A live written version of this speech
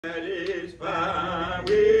Satisfied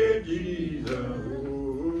with Jesus,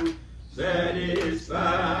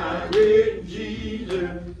 satisfied with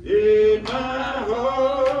Jesus in my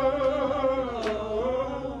heart.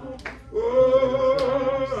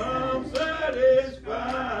 Oh, I'm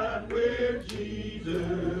satisfied with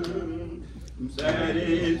Jesus. I'm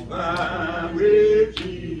satisfied with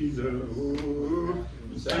Jesus. Oh,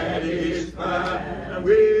 I'm satisfied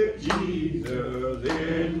with Jesus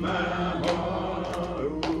in my heart.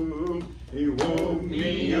 He woke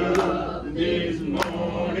me up this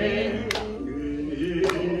morning. He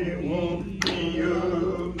woke me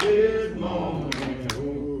up this morning.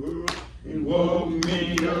 Oh, he woke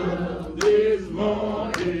me up this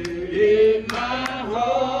morning in my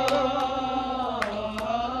heart.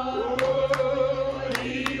 Oh,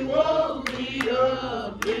 he woke me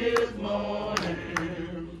up this morning.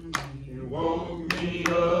 He woke me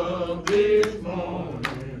up this morning.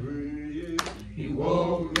 He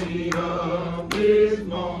woke me up this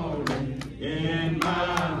morning in my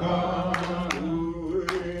heart. Ooh,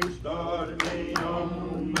 it started me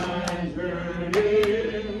on my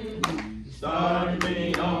journey. Started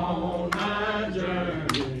me on my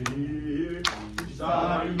journey.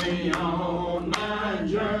 Started me on my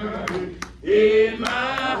journey in my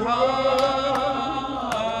heart.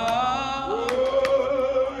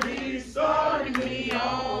 Oh, he started me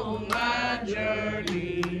on my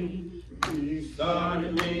journey. He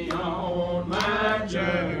started me on my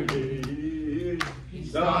journey. He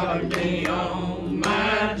started me on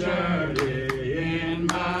my journey in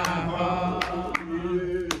my heart.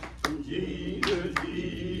 Jesus,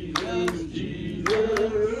 Jesus, Jesus.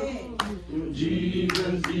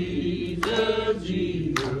 Jesus, Jesus,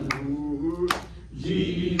 Jesus.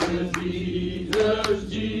 Jesus, Jesus,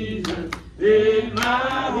 Jesus in my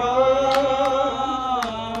heart.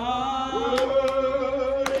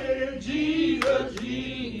 Jesus,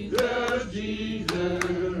 Jesus, Jesus.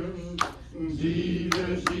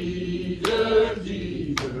 Jesus, Jesus,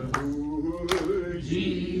 Jesus.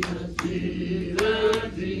 Jesus, Jesus,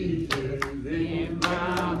 Jesus in my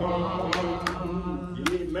heart.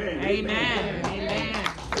 Amen. Amen. Amen.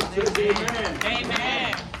 Amen.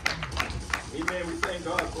 Amen. Amen. We thank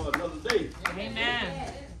God for another day.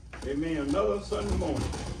 Amen. Amen. Another Sunday morning.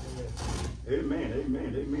 Amen.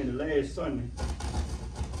 Amen. Amen. The last Sunday.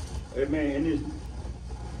 Amen. In this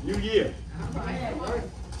new year.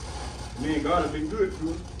 Amen. God has been good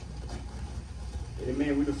to us.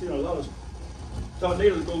 Amen. We've seen a lot of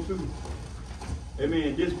tornadoes go through.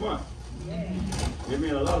 Amen. This month.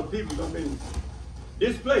 Amen. A lot of people have been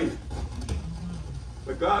displaced.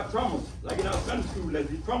 But God promised, like in our Sunday school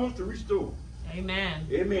lesson, He promised to restore. Amen.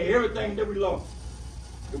 Amen. Everything that we lost.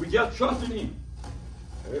 If we just trust in Him.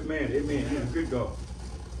 Amen. Amen. He's a good God.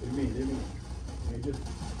 Amen. Amen. Amen. Just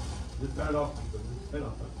turn it off. Turn it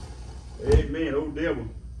off. Amen. Old devil.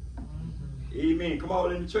 Amen. Come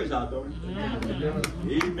on in the church out there.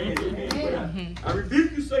 Amen. Amen. I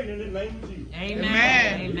rebuke you, Satan, in the name of Jesus.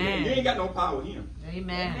 Amen. Amen. You ain't got no power here.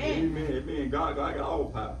 Amen. Amen. Amen. God got all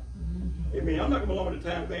power. Amen. I'm not going to belong to the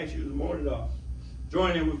time to ask you this morning to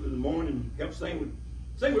join in with us this morning and help sing with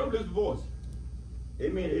uplifted voice.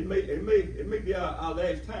 Amen. It may be our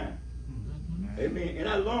last time. Amen. And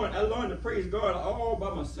I learned to praise God all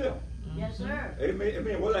by myself. Yes, sir. Amen.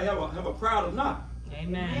 Amen. Whether I have a crowd or not.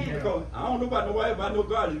 Amen. Because I don't know about nobody, but I know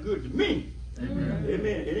God is good to me. Amen.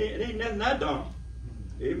 Amen. It ain't nothing I done.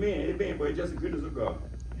 Amen. Amen. But it's just the goodness of God.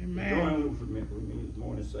 Amen. Join with me this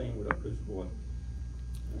morning, sing with uplifted voice.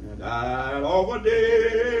 And that awful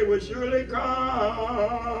day will surely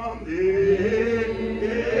come.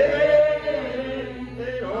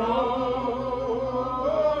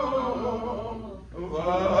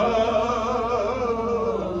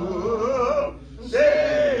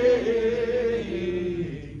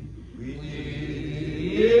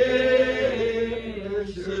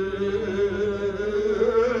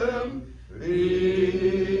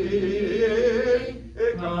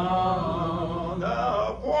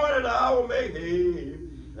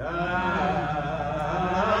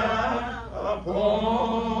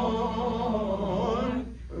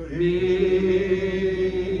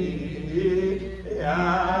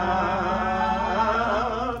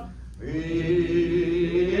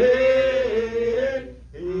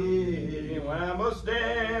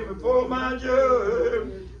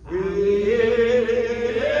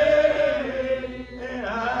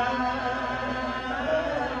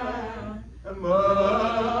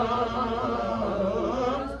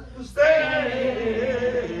 Stand,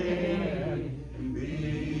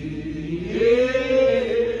 be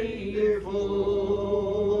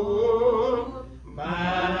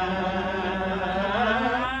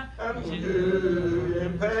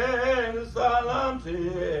and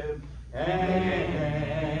solemnity and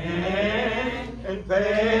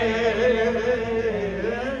pain,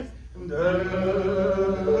 the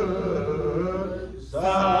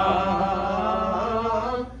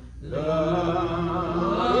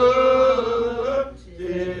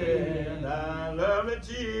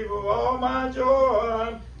all my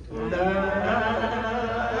joy, and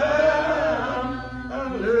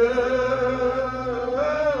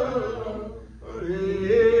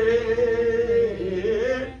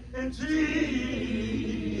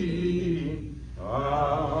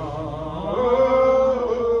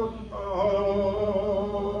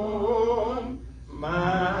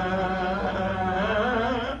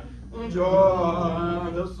my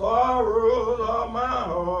joy, the sorrows of my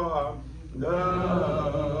heart.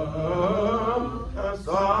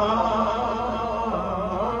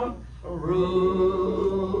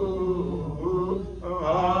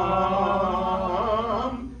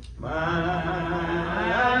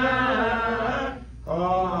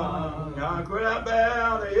 How could I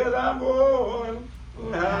bear the years I'm born?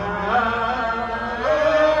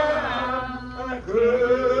 I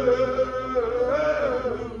could,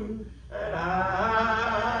 and I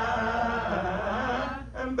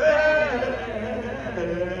am bear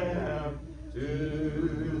to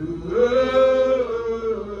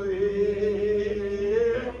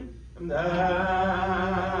him that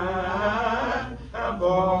I'm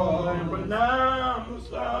born, but now I'm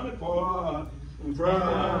sorry for from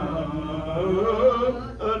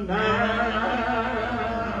now to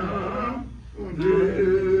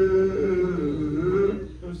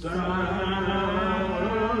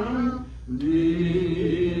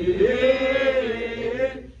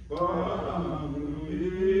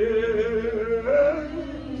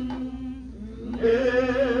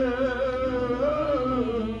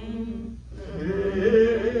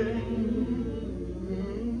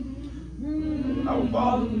our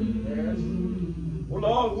Father, oh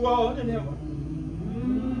Lord, who art in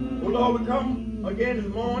heaven. Oh Lord, we come again this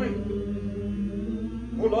morning.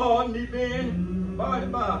 Oh Lord, need being body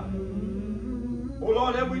by. Oh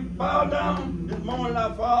Lord, that we bow down this morning,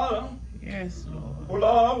 our Father. Yes, Lord. Oh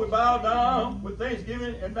Lord, we bow down with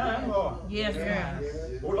thanksgiving in thine heart. Yes, God.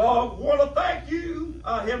 Oh Lord, we want to thank you,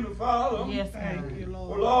 our Heavenly Father. Yes, Thank you, Oh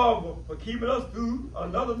Lord. Lord, for keeping us through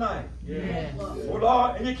another night. Yes. Oh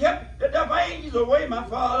Lord, and you kept the devil angels away, my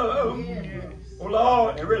Father. Yes. Oh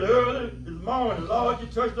Lord, and really early this morning, Lord, you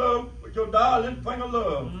touched us with your darling finger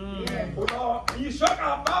love. Yes. Oh Lord, and you shook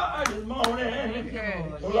our body this morning. Thank you,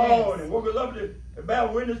 Lord. Oh Lord, and woke us up to bear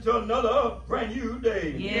witness to another brand new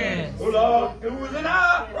day. Yes. Oh Lord, and we was in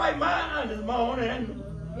our right mind this morning.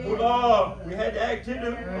 Oh Lord, we had the activity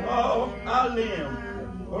of our limbs.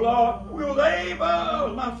 Oh Lord, we was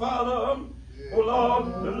able, my Father, oh Lord,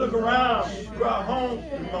 to look around to our homes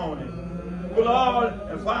this morning. Oh Lord,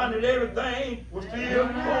 and find that everything was still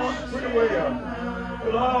going pretty well. Oh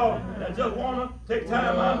Lord, and I just want to take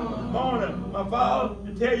time out this morning, my Father,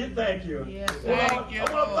 to tell you thank you. Yes, Oh Lord, thank you,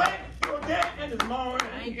 I want to Lord. thank you again this morning.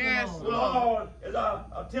 Thank you, Yes, Oh Lord. Lord, as I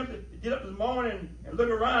attempted to get up this morning and look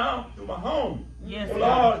around to my home. Yes, Oh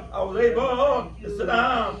God. Lord, I was able to sit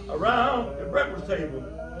down around the breakfast table.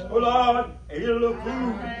 Oh Lord, and eat a little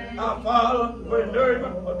food, our Father, for the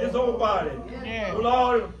nourishment of this old body. Yes. Oh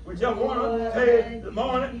Lord, we just want to tell you this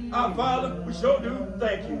morning, our Father, we sure do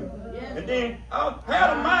thank you. And then I had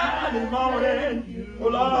a mind this morning, oh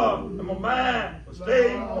Lord, and my mind was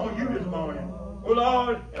stayed on you this morning. Oh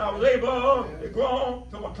Lord, and I was able to go on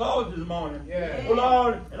to my closet this morning. Yes. Oh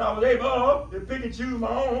Lord, and I was able to pick and choose my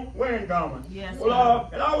own wearing garment. Yes, Oh Lord,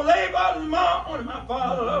 and I was able this morning, my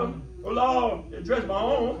Father, oh Lord, to dress my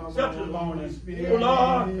own self this morning. Oh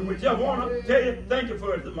Lord, and we just want to tell you thank you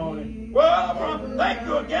for it this morning. Well, I want to thank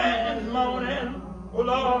you again this morning. Oh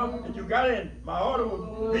Lord, that you got in my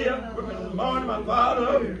automobile with me this morning, my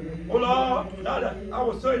Father. Oh Lord, now that I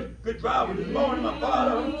was such a good driver this morning, my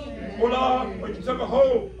Father. Oh Lord, when you took a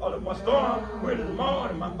hold of my storm with this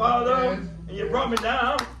morning, my Father, and you brought me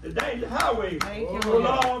down the dangerous highway. Thank you, Oh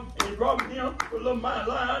Lord. Lord, and you brought me down to a little mile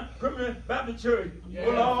line, Criminal Baptist Church. Oh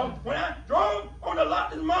Lord, when I drove on the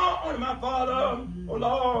lot this morning, my Father, oh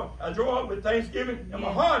Lord, I drove with thanksgiving in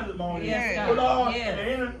my heart this morning. Yes, Oh God. Lord, Yes. and I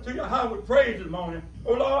entered to your house with praise this morning.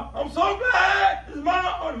 Oh Lord, I'm so glad this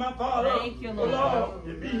morning, my Father. Thank you, Oh Lord. Lord,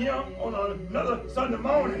 to be here on another Sunday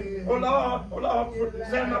morning. Oh Lord, for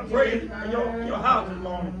sending my praise in your house this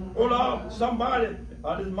morning. Oh Lord, somebody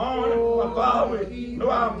this morning, my Father, we know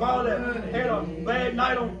our Father had a bad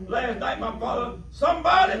night on last night, my Father.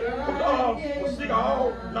 Somebody was sick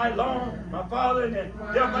all night long, my Father, and then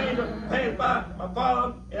death angel passed by, my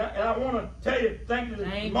Father. And I want to tell you, thank you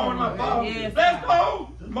this morning, my Father. Yes, Bless those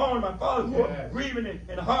this morning, my Father, who are grieving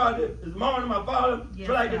in the heart this morning, my Father.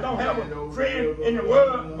 Feel like they don't have a friend in the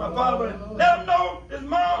world, my Father. But let them know this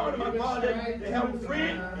morning, my Father, that they have a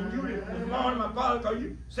friend in you this morning, my Father, because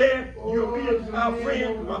you said you'll be our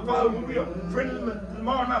friend, my Father, will be a friend this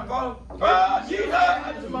morning, my Father. Oh,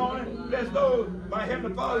 Jesus, this morning, bless those, my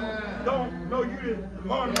Heavenly Father, don't know you this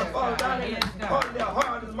morning, my Father, down in the heart of their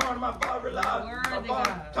heart this morning, my Father, realize, my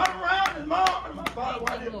Father, turn around this morning, my Father,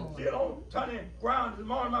 while they still on turning ground this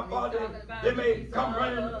morning, my Father, they may come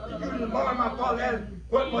running to you this morning, my Father, as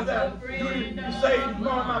what must I do to say this morning,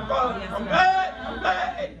 my Father? I'm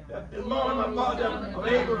glad this morning, my Father, I'm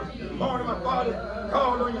able this morning, my Father,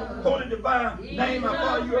 call on your holy divine name, my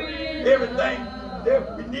Father, you are everything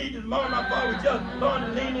that we need this morning, my Father. We just learn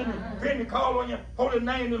to lean in and pray and call on your holy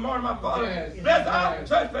name this morning, my Father. Bless our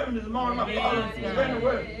church family this morning, my Father. Spend the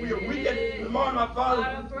word. We are weak this morning, my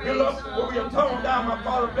Father. Build up where we are torn down, my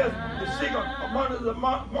Father. Bless the sick among us this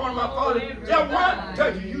morning, my Father. Just one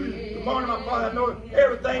touch of you this morning, my Father. I know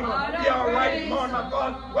everything will be all right this morning, my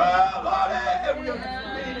Father. Well, Lord, we are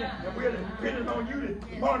leaning and we're depending on you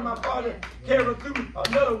this morning, my Father. Carry us through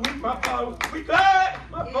another week, my Father. We glad,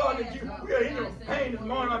 my Father, that we are in your pain this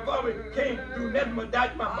morning, my Father. We can't do nothing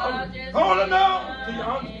without you, my Father. Holding on to your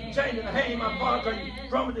unchanging hand, my Father, because you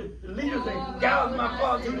promised the leaders and gals, my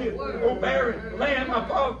Father, to this old barren land, my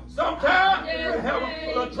Father. Sometimes we'll have a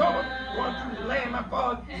little trouble going through the land, my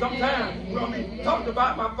Father. Sometimes we're going to be talked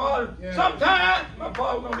about, my Father. Sometimes, my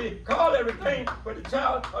Father, we're going to be called everything but the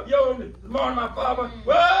child of yours this morning, my Father.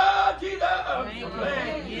 Well, Jesus,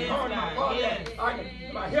 this morning, my Father,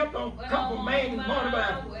 my help don't come from man this morning, but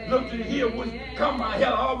I look to the hill, which come my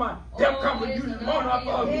help. All my help come from you this morning, my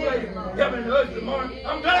Father. You lay heaven and earth this morning.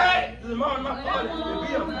 I'm glad this morning, my Father, to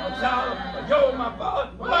be a child of yours, my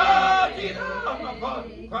Father. Oh, Jesus, my Father.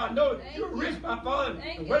 For I know you're rich, my Father.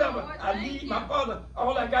 And whatever I need, my Father,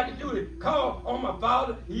 all I got to do is call on my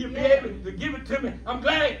Father. He'll be able to give it to me. I'm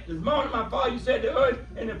glad this morning, my Father, you said the earth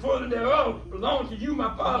and the fullness thereof belong to you,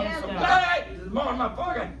 my Father. I'm glad this morning, my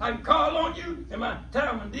Father, I can call on you in my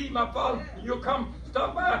time of need, my Father, and you'll come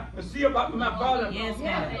stop by and see about my Father. Yes, God.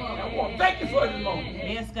 I want to thank you for it this morning.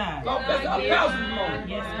 Yes, God. Lord, bless our pastor this morning.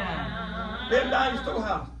 Yes, God. Let him down in the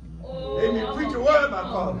storehouse. Amen. Preach your word, my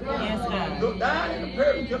Father. Yes, God. Look down in the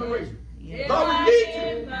present generation. Yes. Lord, we need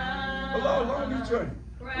you. But Lord, along this journey,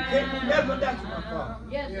 we can't do nothing without you, my Father.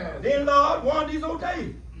 Yes. Then, Lord, one of these old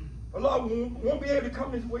days, but Lord, we won't be able to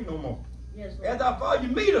come this way no more. Yes, As our Father,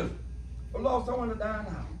 you meet us. But Lord, someone to die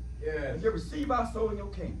now. Yes. And you receive our soul in your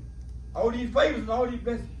kingdom. All these favors and all these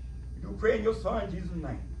blessings, we do pray in your Son, Jesus'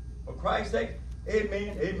 name. For Christ's sake,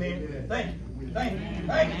 amen, amen. Amen. Thank you. Thank you.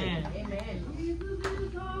 Thank you. Amen.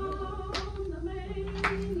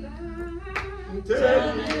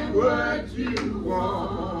 Tell him what you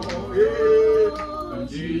want. Yeah.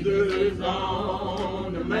 Jesus is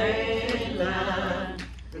on the main line.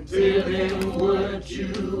 Tell him what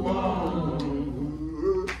you want.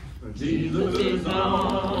 Jesus is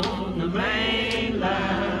on the main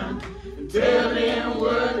line. Tell him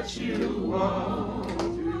what you want.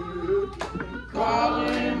 Call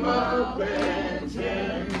him up and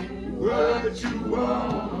tell him what you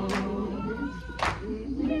want.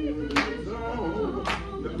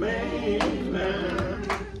 Main line,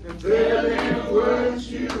 and tell him what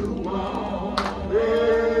you want.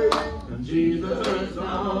 And Jesus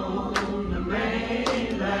on the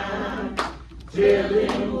main line, tell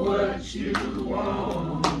him what you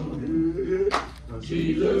want.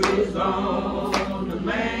 Jesus is on the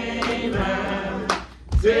main line,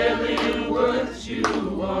 tell him what you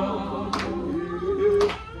want.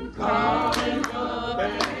 Call him up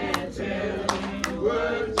and tell him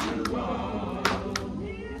what you want.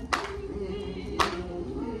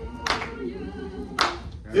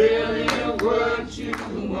 Tell him what you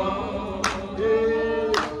want.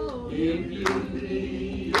 If you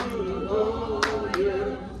need a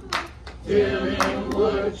lawyer, tell him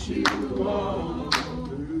what you want.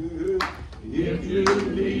 If you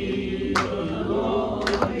need a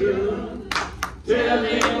lawyer, tell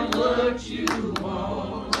him what you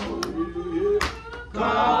want.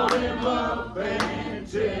 Call him up and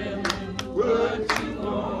tell him what you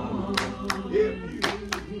want. If you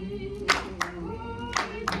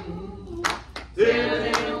tell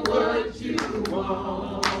him what you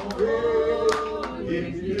want.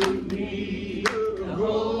 If you need the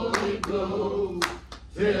Holy Ghost,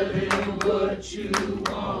 tell him what you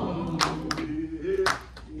want.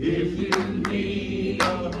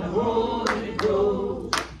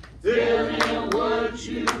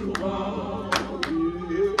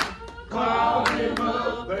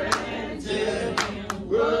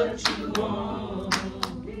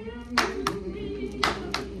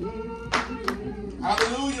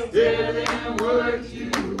 Tell him what you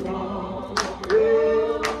want.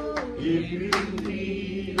 Oh, if you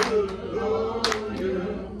need a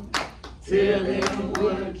lawyer, tell him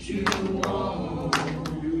what you want.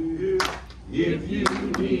 If you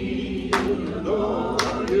need a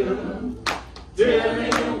lawyer, tell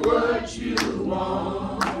him what you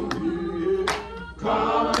want.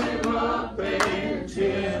 Call him up and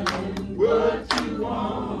tell him what you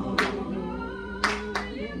want.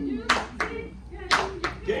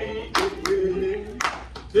 Can't get with it.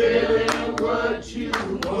 Tell him what you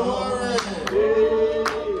want.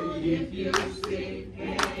 If you sick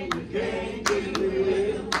and you can't get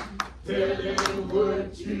with, tell him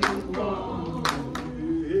what you want.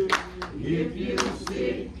 If you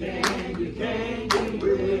sick and you can't get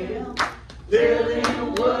well, tell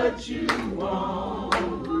him what you want.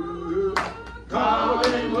 Call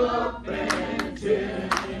him up and tell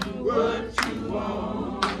him what you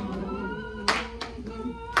want.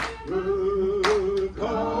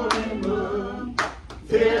 Call him up,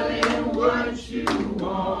 tell him what you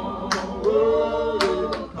want.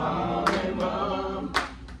 Call him up,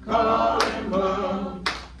 call him up,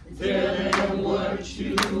 tell him what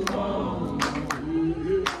you want.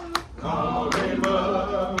 Call him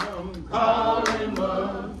up, call him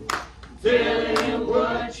up, tell him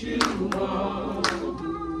what you want.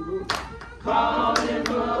 Call him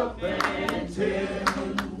up and tell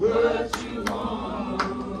him what you want.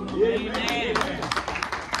 Amen.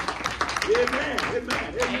 Amen.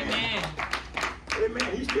 Amen. Amen.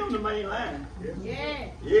 Amen. He's still on the main line. Yeah.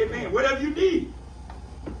 Amen. Whatever you need,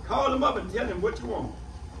 call him up and tell him what you want.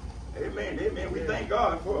 Amen. Amen. We thank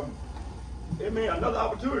God for, amen, another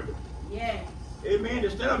opportunity. Yeah. Amen. To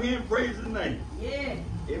stand up here and praise his name. Yeah.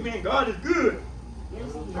 Amen. God is good.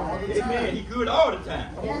 Yes, Amen. He's good all the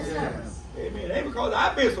time. Yes, sir. Amen. It ain't because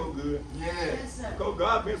I've been so good. Yes, sir. Because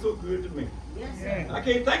God's been so good to me. Yes, sir. I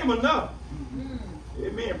can't thank him enough. Mm.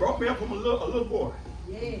 Amen. Brought me up from a little boy.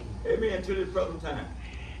 Yeah. Amen. To this present time.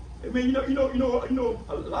 Amen. You know.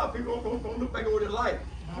 A lot of people don't look back over their life.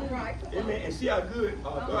 All right. Amen. And see how good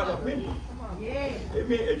God has been. Yeah.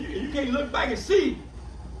 Amen. And you can't look back and see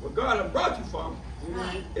what God has brought you from.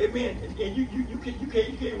 Amen. And you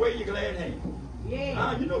can't wave your glad hand.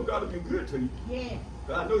 Yeah. You know God has been good to you. Yeah.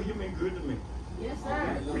 God, I know you've been good to me. Yes,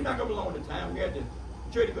 sir. We're not going to belong to time. We have to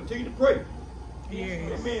church to continue to pray.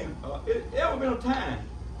 Yes. Amen. It ever been a time,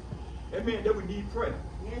 amen, that we need prayer.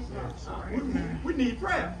 Yes, sir. We need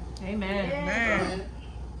prayer. Amen. Amen.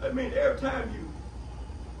 Amen. Every time you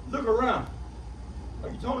look around,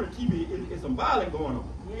 like you told on the TV, it's some violence going on.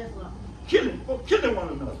 Yes, sir. Killing one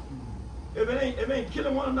another. If it ain't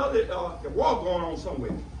killing one another, a war going on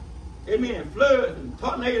somewhere. Amen. Floods and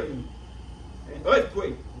tornadoes and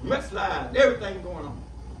earthquakes, mudslides, everything going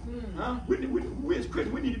on. We as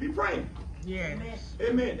Christians, we need to be praying. Yeah.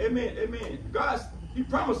 Amen. Amen. Amen. God, He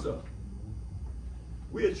promised us.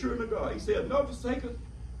 We are children of God. He said, never forsake us,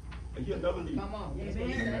 and He'll never leave. Come on.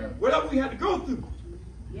 Amen. Whatever we had to go through,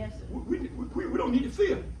 Yes, sir. we don't need to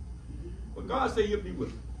fear. But God said He'll be with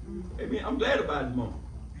us. Amen. I'm glad about this moment.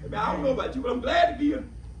 Amen. I don't know about you, but I'm glad to be here.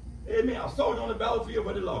 Amen. I saw it on the battlefield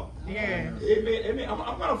for the Lord. Yeah. Amen. Amen. I'm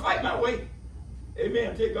going to fight my way.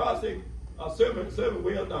 Amen. Until God say, servant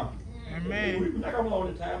well done. Amen. We're not going to hold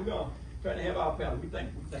the time. We're going to try to have our battle. We thank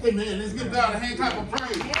you. Amen. Let's give God a hand clap of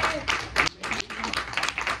praise. Yeah.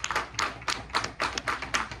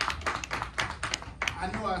 I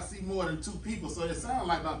know I see more than two people, so it sounds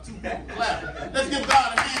like about two people clapping. Let's give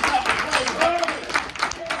God a hand clap of praise.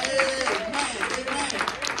 Amen. Amen.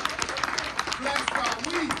 Bless God.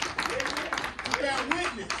 We bear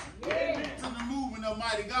witness to the movement of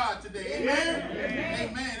mighty God today. Amen.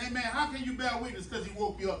 Amen. Amen. How can you bear witness? Because He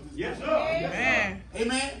woke you up this morning. Yes, sir. Amen.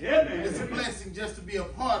 Amen. Amen. It's a blessing just to be a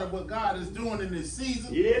part of what God is doing in this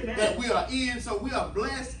season Amen. that we are in. So we are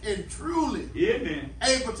blessed and truly Amen.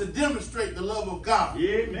 able to demonstrate the love of God.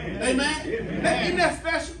 Amen. Amen. Isn't that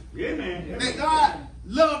special? Amen. That God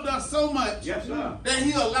loved us so much Yes, sir. that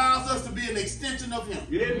He allows us to be an extension of Him.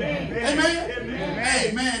 Amen. Amen. Amen.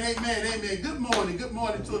 Amen. Amen. Amen. Good morning. Good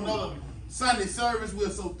morning to another Sunday service. We're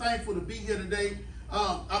so thankful to be here today.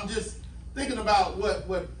 I'm just thinking about what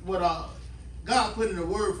God put in the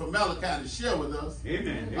word for Malachi to share with us.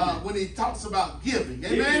 Amen. When He talks about giving.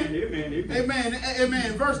 Amen. Amen. Amen.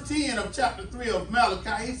 Amen. Verse 10 of chapter 3 of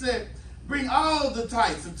Malachi, He said, bring all the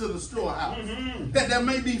tithes into the storehouse, that there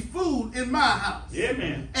may be food in my house.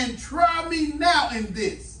 Amen. And try me now in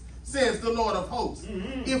this, says the Lord of hosts,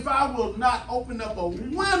 if I will not open up a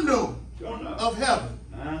window of heaven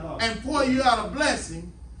and pour you out a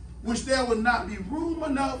blessing, which there will not be room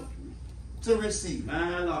enough to receive.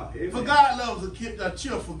 My Lord. Amen. For God loves a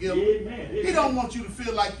cheerful giver. Amen. He don't want you to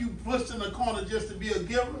feel like you pushed in the corner just to be a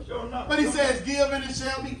giver. Sure enough. But he says, give and it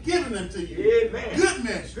shall be given unto you. Amen. Good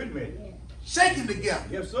measure. Good measure. Shaken together.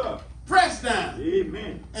 Yes, sir. Pressed down.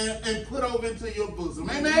 Amen. And put over into your bosom.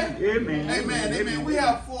 Amen? Amen. Amen. Amen. We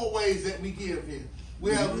have 4 ways that we give here.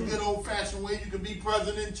 We have the good old-fashioned way. You can be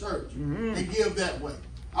present in church and give that way.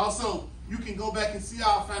 Also, you can go back and see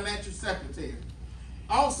our financial secretary.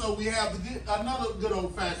 Also, we have another good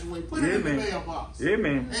old-fashioned way. Put it in the mailbox.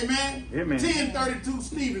 Amen. Amen. Amen. 1032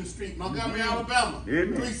 Stevens Street, Montgomery, Alabama.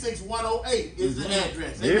 Amen. 36108 is the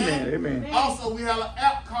address. Amen. Amen. Also, we have an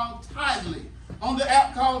app called Tidely. On the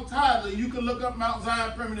app called Tidely, you can look up Mount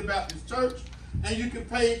Zion Primitive Baptist Church, and you can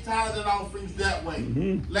pay tithes and offerings that way.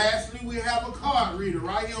 Lastly, we have a card reader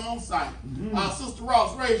right here on site. Sister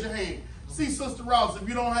Ross, raise your hand. See, Sister Ross, if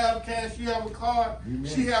you don't have cash, you have a card.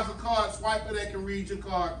 She has a card swiper that can read your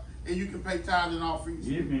card, and you can pay tithes and offerings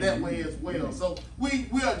that way as well. So we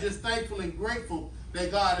are just thankful and grateful that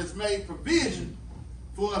God has made provision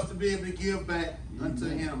for us to be able to give back unto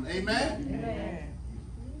Him. Amen? Amen.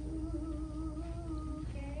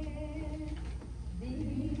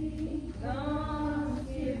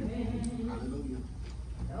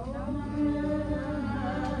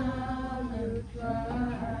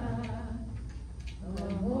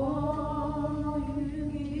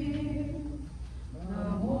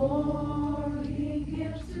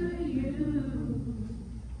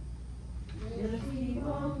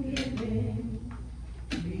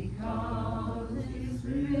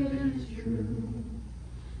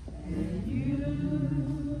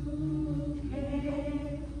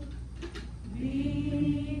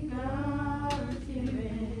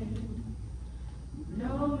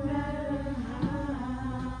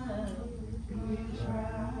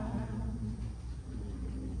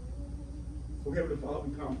 Oh, Heavenly Father,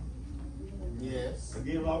 we come. Yes.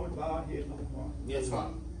 Again, Lord, we bow our heads on the cross. Yes,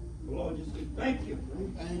 Father. Oh, Lord, just say thank you.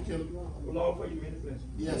 Thank you. Oh, Lord, for your many blessings.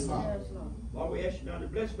 Yes, Father. Lord, we ask you now to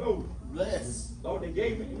bless those. Bless. Lord, they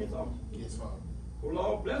gave me in this office. Yes, Father. Oh,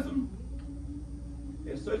 Lord, bless them.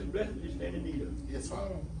 There's such a blessing they stand in need of. Yes,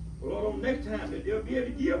 Father. Oh, Lord, on next time that they'll be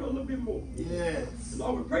able to give a little bit more. Yes.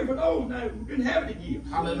 Lord, we pray for those now who didn't have it to give.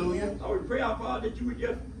 Hallelujah. Lord, we pray, our Father, that you would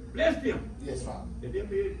just bless them. Yes, Father. That they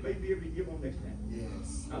may be able to give on next time.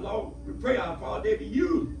 Yes. Now, Lord, we pray, our Father, they be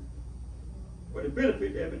used for the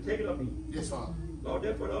benefit that have been taken up in. Yes, Father. Lord,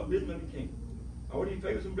 that's for the uplifting of the kingdom. I want these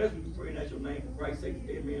favors and blessings we pray in that's your name. For Christ's sake,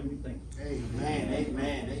 amen. We thank you. Amen.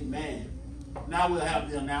 Amen. Amen. Now we'll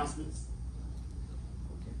have the announcements.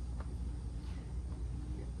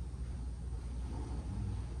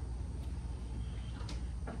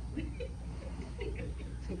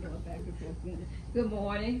 Good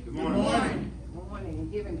morning. Good morning. Good morning. Good morning.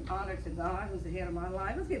 And giving honor to God, who's the head of my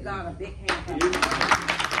life. Let's give God a big hand.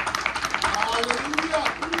 Hallelujah.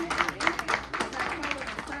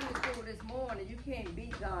 Sunday school this morning, you can't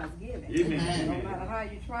beat God's giving. Amen. No matter how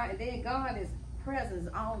you try. And then God is presence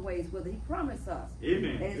always with us. He promised us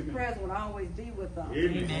Amen. that His presence will always be with us.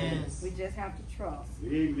 Amen. We just have to trust.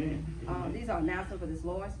 Amen. These are announcements for this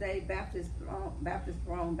Lord's Day. Baptist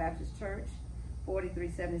Throne Baptist Church,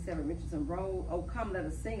 4377 Richardson Road. Oh, come, let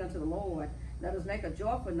us sing unto the Lord. Let us make a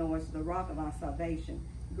joyful noise to the rock of our salvation.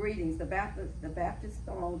 Greetings, the Baptist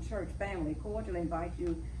Throne Church family cordially invite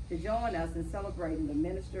you to join us in celebrating the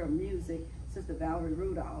Minister of Music, Sister Valerie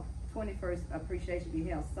Rudolph. 21st Appreciation will be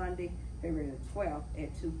held Sunday, February the 12th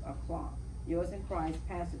at 2 o'clock. Yours in Christ,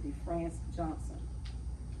 Pastor DeFrance Johnson.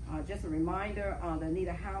 Just a reminder on the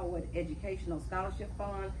Anita Howard Educational Scholarship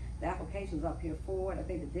Fund. The application's up here for it. I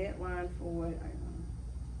think the deadline for it,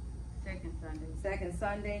 second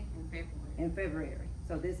Sunday in February.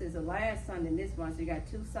 So this is the last Sunday in this month. So you got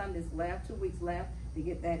 2 Sundays left, 2 weeks left to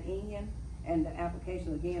get that in. And the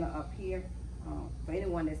application again are up here for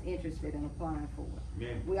anyone that's interested in applying for it.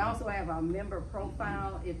 Amen. We also have our member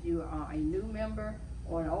profile. If you are a new member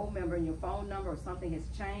or an old member and your phone number or something has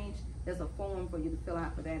changed, there's a form for you to fill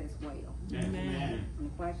out for that as well. Amen. Any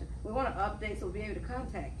questions? We want to update so we'll be able to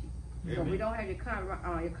contact you. Amen. So if we don't have your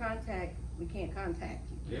contact, we can't contact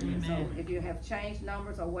you. Amen. So if you have changed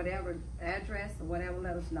numbers or whatever, address or whatever,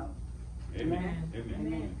 let us know. Amen. Amen.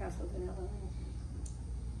 Amen. Pastor, what's another one?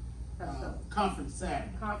 Conference Saturday.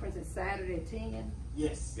 Conference is Saturday at 10.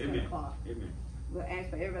 Yes. 10 Amen. o'clock. Amen. We'll ask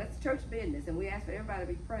for everybody. That's church business, and we ask for everybody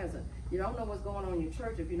to be present. You don't know what's going on in your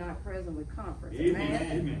church if you're not present with conference. Amen.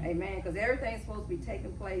 Amen. Amen. Because everything's supposed to be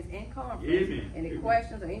taking place in conference. Amen. Any Amen.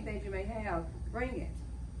 questions or anything you may have, bring it.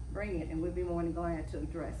 Bring it, and we'll be more than glad to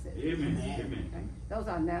address it. Amen. Amen. Amen. Okay. Those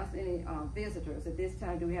are announced. Any visitors at this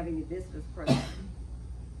time? Do we have any visitors present?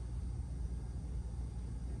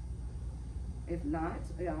 If not,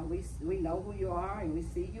 we know who you are and we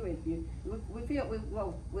see you. If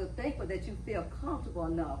we're thankful that you feel comfortable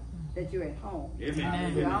enough that you're at home.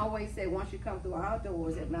 Amen. We always say once you come through our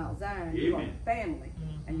doors at Mount Zion, you are family,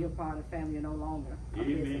 and you're part of the family. You're no longer a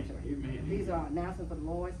visitor. Amen. These are our announcements for the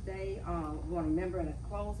Lord's Day. We want to remember in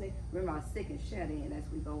closing, remember our sick and shut in as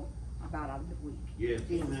we go about our week. Yes.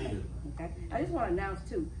 Amen. Okay. I just want to announce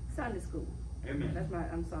too, Sunday school. Amen. That's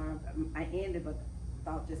I'm sorry, I ended, but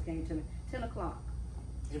thought just came to me. 10 o'clock.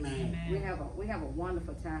 Amen. We have a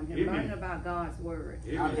wonderful time here learning about God's word.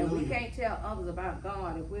 Amen. And we can't tell others about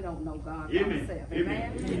God if we don't know God Amen. ourselves.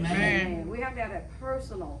 Amen. Amen. We have to have that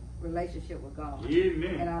personal relationship with God.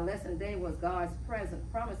 Amen. And our lesson today was God's presence.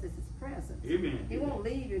 Promises His presence. Amen. He won't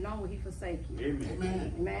leave you nor will He forsake you. Amen.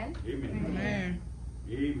 Amen. Amen. Amen.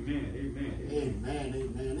 Amen. Amen.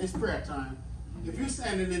 Amen. It's prayer time. If you're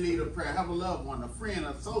standing in need of prayer, have a loved one, a friend,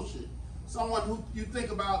 an associate, someone who you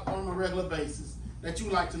think about on a regular basis that you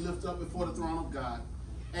like to lift up before the throne of God.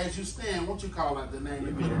 As you stand, won't you call out the name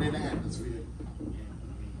and put it in the atmosphere?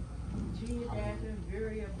 Gene Adams,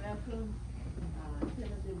 Viria Beckham,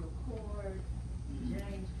 Timothy McCord,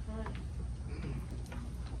 James Hunt,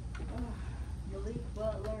 Malik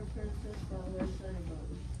Butler, Francisco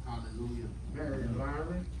Sunnyboat. Hallelujah. Mary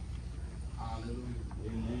Larry. Hallelujah.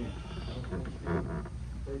 Amen.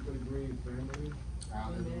 Pray for the Green family.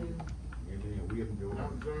 Hallelujah. Amen. We have joy.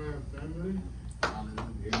 Mount Zion family.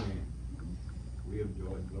 Hallelujah. Amen. We have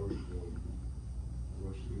joy, glory, joy.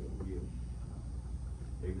 Rochelle, we have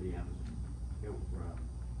David Anderson, Edward Brown,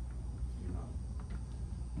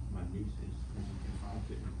 my nieces, out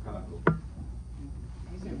in Chicago.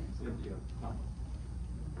 Cynthia Thomas.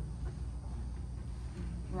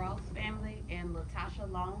 Ross family and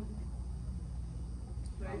Latasha Long.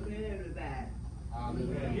 Pray for everybody.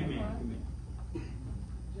 Hallelujah. Amen.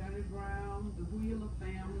 Johnny Brown, the Wheeler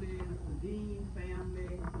family, the Dean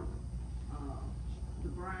family, the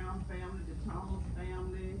Brown family, the Thomas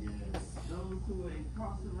family, Yes. those who are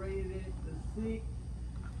incarcerated, the sick,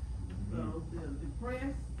 those that are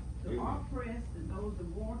depressed, the oppressed, and those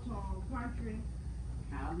in war-torn country,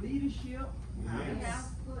 our leadership, our Yes.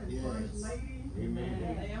 pastor and Yes. first lady, Amen.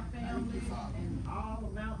 and their families, Father. and all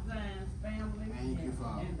of Mount Zion's family, Thank you,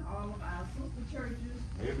 Father. and all of our sister churches,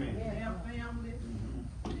 Amen. their families,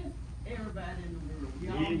 just everybody in the world.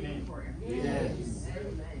 Y'all Amen. need prayer. Yes.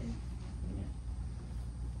 Amen.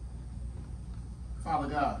 Father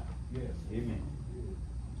God. Yes. Amen.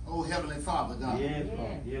 Oh, Heavenly Father God. Yes,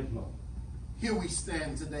 Lord. Yes, Lord. Here we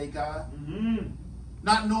stand today, God. Mm-hmm.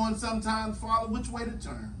 Not knowing sometimes, Father, which way to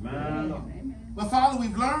turn. My Lord. Amen. But Father,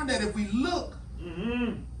 we've learned that if we look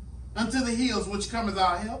Mm-hmm. unto the hills which cometh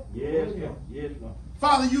our help, Yes, Lord. Yes, Lord.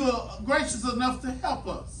 Father, you are gracious enough to help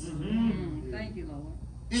us Mm-hmm. Thank you, Lord.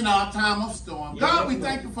 in our time of storm. Yes, God, we Lord.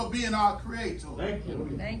 thank you for being our creator Thank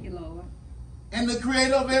you. Thank you, Lord. and the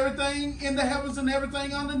creator of everything in the heavens and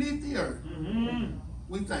everything underneath the earth. Mm-hmm.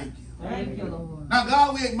 We thank you. Thank you, Lord. Now,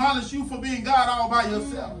 God, we acknowledge you for being God all by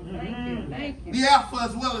yourself, Thank you. Thank you. the Alpha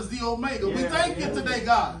as well as the Omega. We Yeah, thank you yeah. today,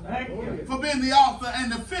 God, Thank you. for being the author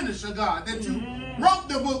and the finisher, God, that you wrote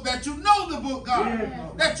the book, that you know the book, God, Yeah.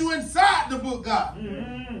 that you inside the book, God,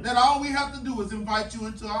 Mm-hmm. that all we have to do is invite you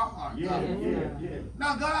into our heart, Yes, God. yes.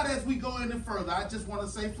 Now, God, as we go any further, I just want to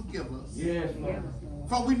say forgive us. Yes, Yes, Lord. Lord.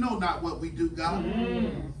 For we know not what we do, God.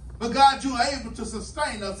 Mm-hmm. But God, you are able to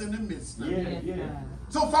sustain us in the midst of it. Yes, yes.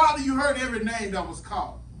 So, Father, you heard every name that was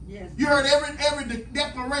called. Yes. You heard every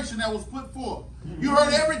declaration that was put forth. You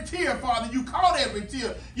heard every tear, Father. You caught every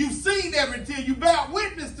tear. You've seen every tear. You bear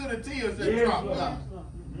witness to the tears that Yes, dropped, Lord. God.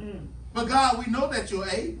 Mm-hmm. But God, we know that you're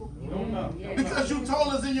able. No, no. Yes. Because you told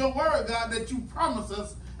us in your word, God, that you promised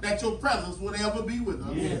us that your presence would ever be with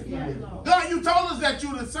us. Yes, yes. God, you told us that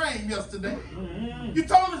you're the same yesterday. Mm-hmm. You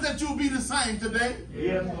told us that you'll be the same today.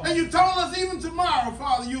 Yes, Lord. And you told us even tomorrow,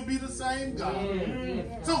 Father, you'll be the same God.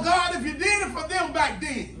 Mm-hmm. So, God, if you did it for them back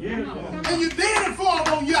then, Yes, Lord. and you did it for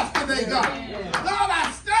them on yesterday, God, God,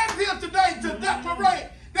 I stand here today to declare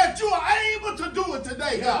that you are able to do it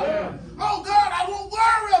today, God. Oh, God, I won't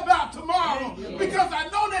worry about tomorrow because I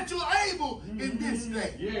know that you're able in this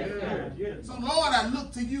day. Yes, yes, yes. So, Lord, I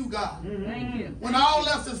look to you, God. Thank you. When all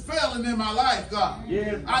else is failing in my life, God,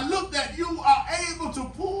 Yes. I look that you are able to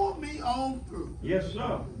pull me on through. Yes,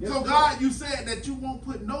 sir. Yes, So, sir. God, you said that you won't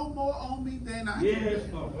put no more on me than I can. Yes,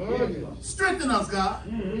 Lord. Yes, Lord. Strengthen us, God.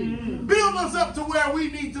 Mm-hmm. Build us up to where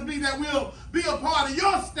we need to be, that we'll be a part of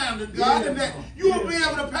your standard, God, Yes, and that Lord. you will Yes. be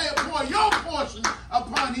able to pay for your portion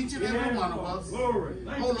upon each and every Yes, one of Lord. us. Glory.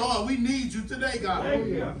 Thank Oh, you. Lord, we need you today, God. Thank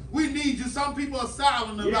you. We need you. Some people are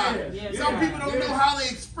silent about it. Yes, Some yes, people don't yes. know how to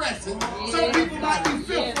express it. Some Yes, people might be God.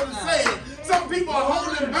 fearful to Yes, say God. it. Some people are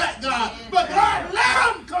holding back, God. But God,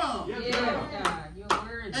 let them come. Yes, God. Your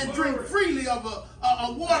word. And drink freely of a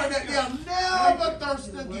water that they'll never thirst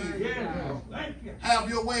again. Yes, thank you. Have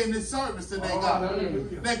your way in this service today, God.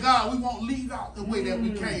 Hallelujah. That God, we won't leave out the way that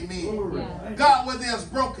we came in. Glory. God, where there's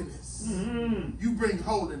brokenness, Mm. you bring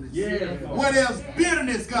holiness. Yes, Lord. Where there's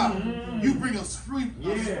bitterness, God, you bring a sweet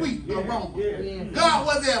aroma. Yes. God,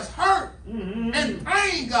 where there's hurt and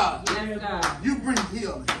pain, God, Yes, God. you bring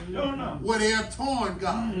healing. No, no. Where they're torn,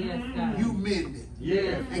 God, Yes, God. you mend it.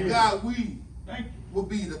 Yes. And God, we Thank you. will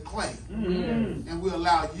be the clay, Mm. and we'll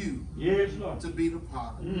allow you Yes, Lord. to be the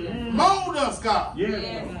potter. Mm. Mold us, God, Yes,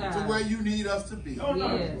 Yes, Lord. to God. where you need us to be. No,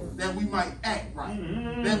 no. Yes. That we might act right.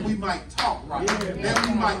 Mm. That we might talk right. Yes. That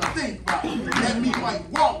we might think right. That we might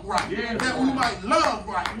walk right. Yes. That we might love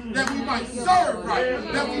right. That we might serve right.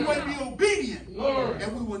 Yes. That we might be obedient. Yes.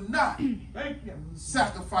 And we will not Thank you.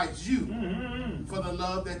 sacrifice you Mm. for the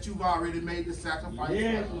love that you've already made the sacrifice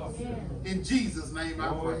Yes, for. Lord. In Jesus' name I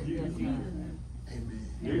Lord pray. Jesus. Amen.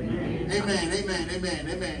 Amen. Amen. Amen. Amen.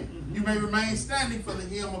 Amen. You may remain standing for the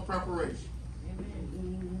hymn of preparation.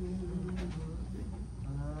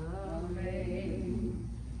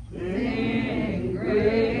 Amazing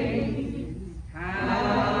grace,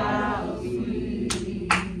 how sweet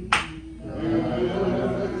the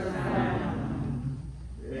sound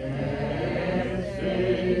that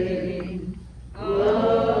saved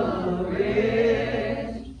a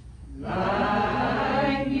wretch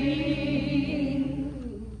like me.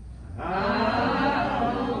 I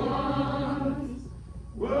once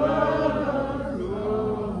was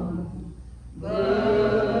lost,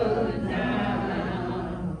 but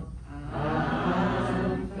now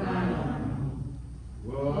I'm found.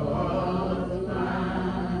 Was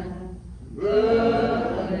blind,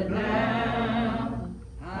 but now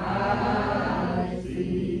I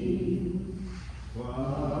see.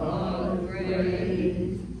 What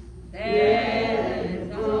grace that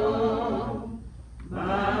is on my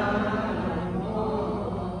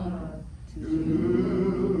heart to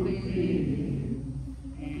believe,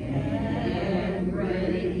 and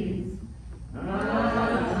grace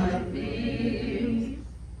my fears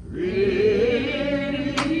relieve.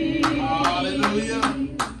 Hallelujah.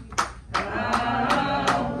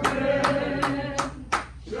 How precious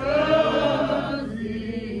is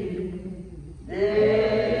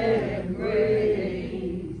that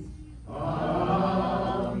grace of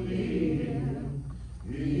Him.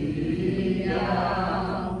 The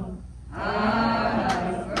hour I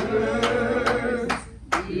first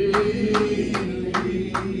believed.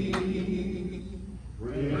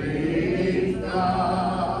 Praise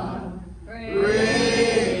God.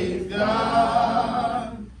 Praise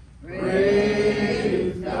God.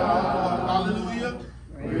 Praise God. Hallelujah.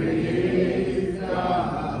 Praise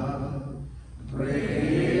God.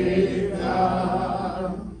 Praise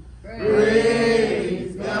God.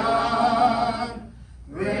 Praise God.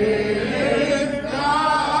 Praise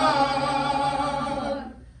God.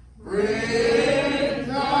 Praise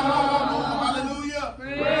God. Hallelujah.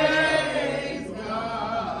 Praise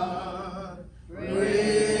God.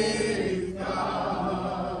 Praise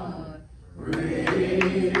God.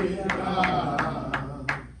 Praise God.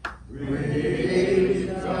 Praise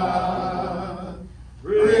God.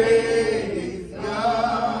 Praise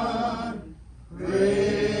God.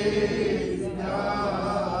 Praise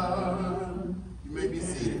God. You may be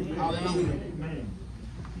seated. Hallelujah. Amen.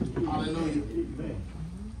 Hallelujah. Amen.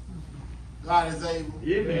 God is able.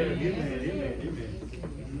 Amen. Amen. Amen.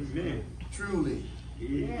 Amen. Truly,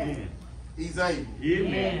 Amen. He's able.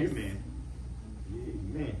 Amen. Yes. Amen.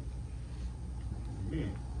 Amen.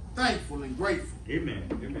 Amen. Thankful and grateful. Amen.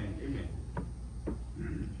 Amen. Amen.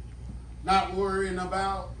 Not worrying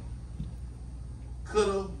about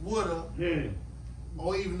coulda, woulda, Yeah.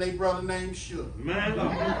 or even they brother named should. Man,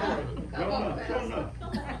 Lord. Come on. Come on.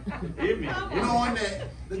 Amen. Knowing that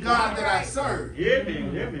the God that I serve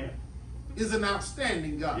Amen. Amen. is an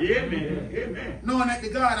outstanding God. Amen. Amen. Knowing that the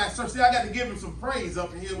God I serve, see, I got to give him some praise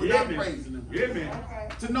up in here without Amen. praising him. Amen.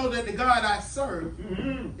 To know that the God I serve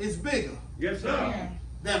Mm-hmm. is bigger Yes, sir.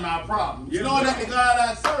 than my problems. Yes, Knowing sir. that the God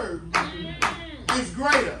I serve is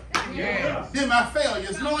greater Yes, sir. than my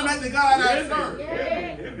failures. Knowing that the God I Amen. serve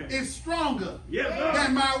Amen. is stronger Yes, sir.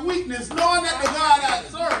 than my weakness. Knowing that the God I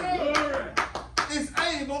serve Glory. is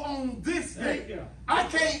able on this Thank day. you. I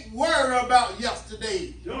can't worry about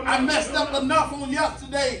yesterday. Sure I not, messed sure up not. enough on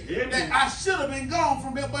yesterday Amen. that I should have been gone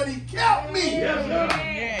from here, but he kept me Yes, sir.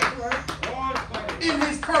 Lord, thank you. in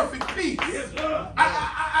his perfect peace. Yes, sir.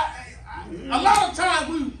 A lot of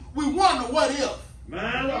times we wonder what if.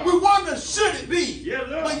 Man, Lord. We wonder should it be. Yes,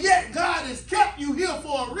 sir. But yet God has kept you here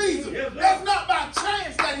for a reason. Yes, sir. That's not by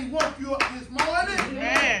chance that he woke you up this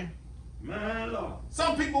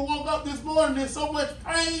up this morning in so much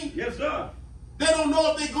pain. Yes, sir. They don't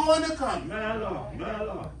know if they're going to come. My Lord, my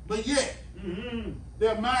Lord. But yet,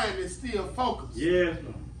 their mind is still focused Yes,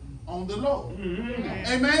 Lord. on the Lord. Amen.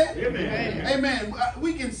 Amen? Amen. Amen.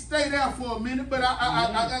 We can stay there for a minute, but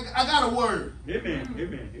I got a word. Amen.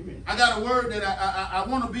 Amen. Amen. I got a word that I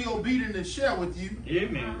want to be obedient and share with you.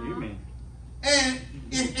 Amen. Amen. And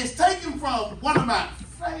it's taken from one of my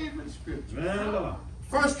favorite scriptures. My Lord.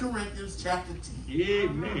 1 Corinthians chapter 10.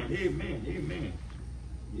 Amen. Amen. Amen.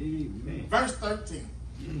 Amen. Verse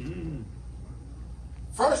 13.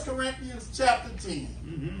 1 Corinthians chapter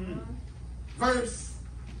 10. Verse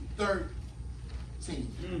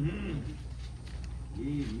 13.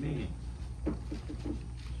 Amen.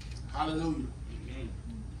 Hallelujah.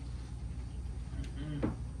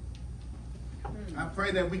 I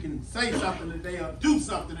pray that we can say something today or do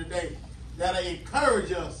something today that'll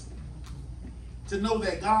encourage us to know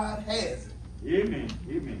that God has it. Amen.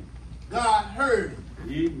 Amen. God heard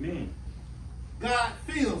it. Amen. God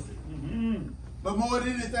feels it. But more than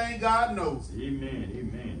anything, God knows it. Amen.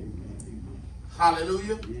 Amen. Amen.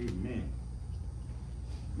 Hallelujah. Amen.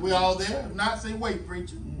 We all there? If not, say wait,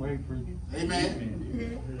 preacher. Wait, preacher. Amen.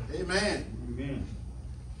 Amen. Amen.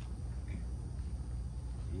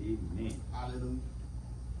 Amen. Hallelujah.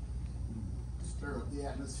 Stir up the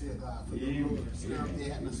atmosphere, God, for your glory. Stir up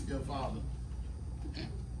the atmosphere, Father,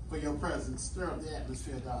 for your presence. Stir up the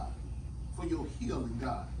atmosphere, God, for your healing,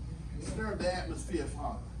 God. Stir up the atmosphere,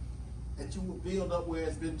 Father, that you will build up where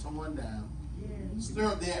it's been torn down. Stir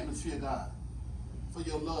up the atmosphere, God, for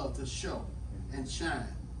your love to show and shine.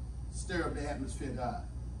 Stir up the atmosphere, God,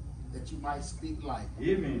 that you might speak light.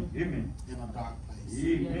 Amen. Amen. In a dark place.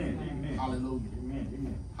 Amen. Amen. Hallelujah. Amen.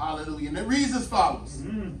 Amen. Hallelujah. And it reads as follows.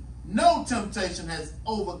 No temptation has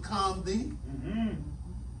overcome thee.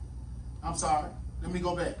 I'm sorry. Let me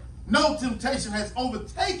go back. No temptation has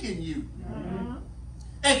overtaken you,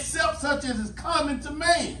 except such as is common to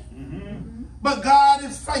man. But God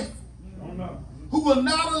is faithful, who will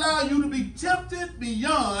not allow you to be tempted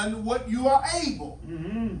beyond what you are able.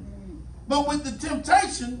 But with the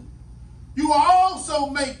temptation, you will also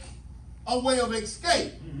make a way of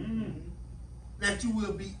escape, that you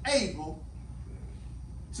will be able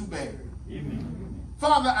to bear it. Amen.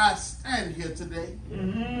 Father, I stand here today,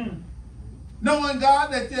 knowing,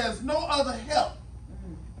 God, that there's no other help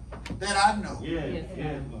that I know. Yes.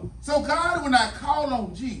 Yes. So, God, when I call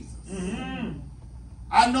on Jesus,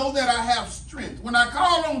 I know that I have strength. When I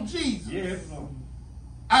call on Jesus, Yes.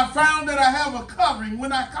 I found that I have a covering.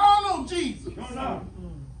 When I call on Jesus,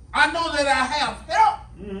 I know that I have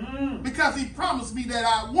help, because he promised me that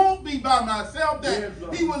I won't be by myself, that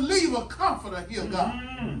he will leave a comforter here, God,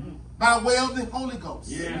 by way of the Holy Ghost.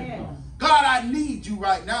 Yes. God, I need you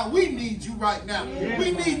right now. We need you right now. Yes.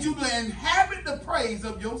 We need you to inhabit the praise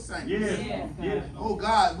of your saints. Yes. Yes. Oh,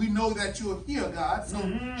 God, we know that you're here, God. So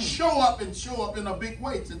show up in a big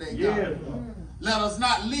way today, God. Yes. Let us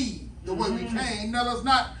not leave the way we came. Let us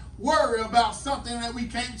not worry about something that we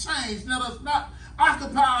can't change. Let us not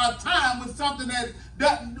occupy our time with something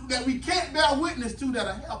that we can't bear witness to,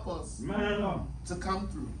 that'll help us to come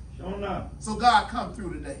through. So, God, come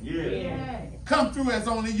through today. Yes. Come through as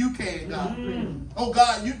only you can, God. Oh,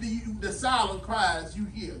 God, the silent cries you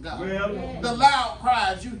hear, God. The loud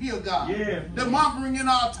cries you hear, God. Yes. The mumbling in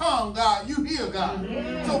our tongue, God, you hear, God.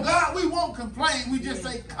 So, God, we won't complain. We just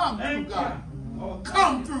say, come through, God.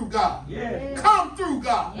 Come through, God. Yes. Come through,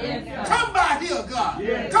 God. Yes. Come by here, God.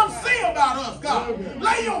 Yes. Come see about us, God.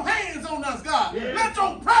 Lay your hands on us, God. Yes. Let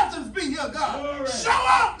your presence be here, God. Glory. Show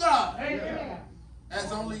up, God, Yes.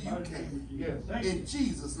 as only you can. Yes. Thank you. In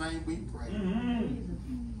Jesus' name we pray. Amen.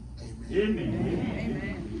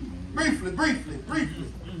 Amen. Briefly.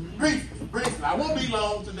 I won't be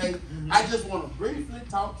long today. I just want to briefly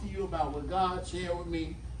talk to you about what God shared with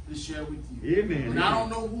me to share with you. Amen. And I don't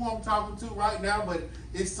know who I'm talking to right now, but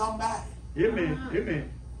it's somebody. Amen.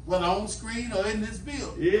 Amen. Whether on screen or in this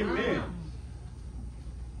building. Amen.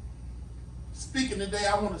 Speaking today,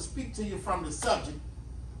 I want to speak to you from the subject,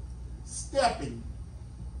 stepping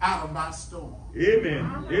out of my storm.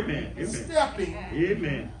 Amen. Amen. Amen. Stepping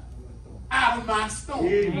Amen. out of my storm.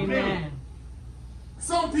 Amen.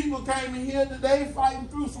 Some people came in here today fighting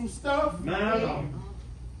through some stuff My Lord.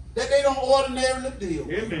 that they don't ordinarily deal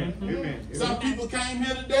with. Amen. Amen. Some people came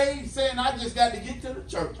here today saying, I just got to get to the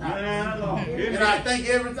church house. My Lord. And I Amen. think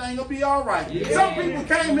everything will be all right. Yeah. Some people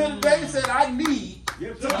came here today and said, I need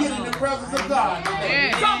Yes, to sir. get in the presence of God today.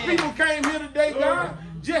 Yeah. Some people came here today, God,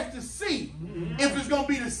 just to see if it's going to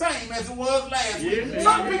be the same as it was last week. Yes.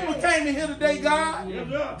 Some people came in here today, God, Yes,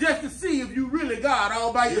 sir. just to see if you really God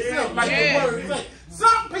all by yourself, Yeah. like Yeah. the word says.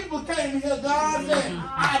 Some people came here, God said,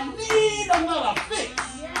 I need another fix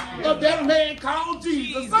of that man called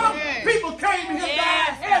Jesus. Some people came here,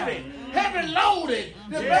 God, heavy loaded.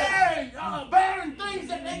 They're bearing things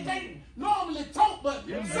that they can't normally talk, but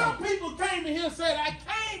some people came in here and said, I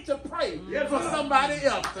came to pray for somebody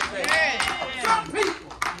else today. Some people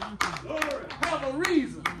have a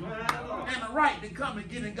reason and a right to come and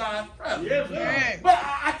get in God's presence. But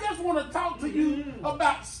I just want to talk to you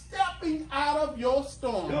about stepping out of your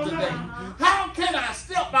storm today. How can I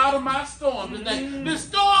step out of my storm today? The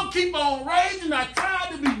storm keep on raging. I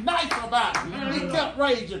tried to be nice about it. It kept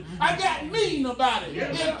raging. I got mean about it.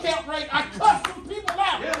 It kept raging. I cussed some people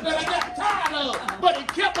out that I got tired of, but it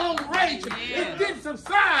kept on raging. It didn't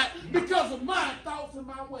subside because of my thoughts and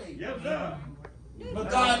my ways.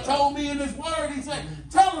 But God told me in His Word, He said,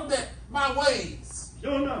 tell them that my ways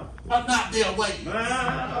are not their ways.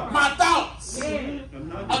 My thoughts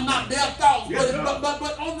are not their thoughts.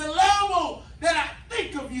 But on the level that I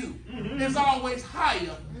think of you is always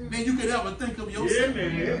higher than you could ever think of yourself.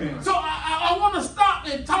 So I want to stop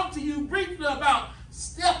and talk to you briefly about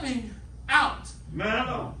stepping out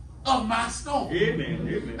of my storm.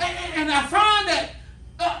 And I find that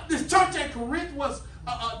this church at Corinth was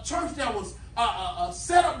a church that was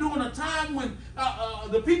set up during a time when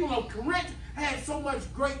the people of Corinth had so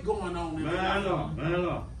much great going on in their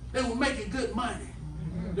life. They were making good money.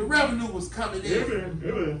 The revenue was coming in.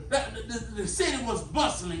 The city was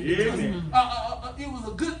bustling. Because, it was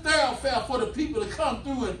a good thoroughfare for the people to come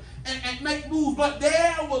through and make moves. But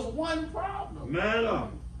there was one problem.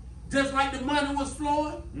 Just like the money was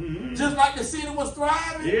flowing, just like the city was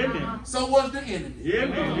thriving, so was the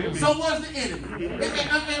enemy. So was the enemy.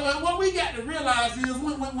 And what we got to realize is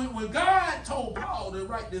when God told Paul to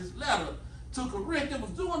write this letter to Corinth, it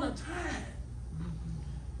was during a time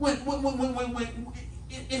when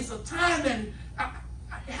it's a time that,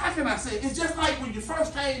 how can I say it? It's just like when you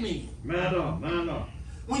first came in.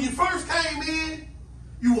 When you first came in,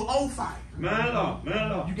 you were on fire.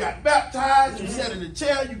 You got baptized, you sat in the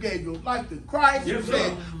chair, you gave your life to Christ, you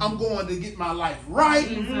said, I'm going to get my life right.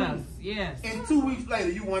 And 2 weeks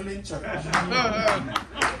later, you weren't in church.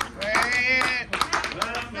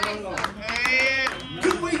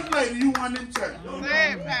 2 weeks later, you weren't in church.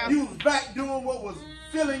 You was back doing what was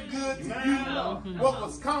feeling good to you, what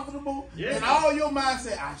was comfortable, and all your mind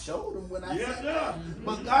said, I showed them when I said that.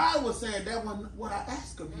 But God was saying, that wasn't what I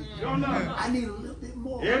asked of you. I need a little bit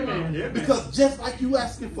more. Because just like you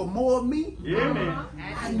asking for more of me,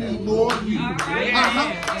 I need more of you. See,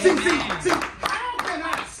 how can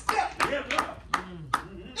I step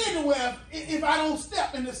anywhere if I don't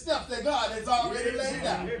step in the steps that God has already laid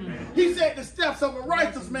out? He said the steps of a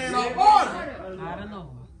righteous man are ordered. I don't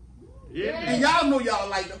know. And y'all know y'all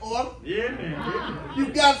like the order.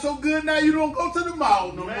 You got so good now you don't go to the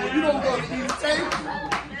mall no more. You don't go to East State.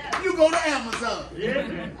 You go to Amazon.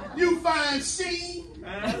 You find Shein.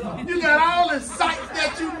 You got all the sites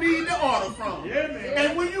that you need to order from.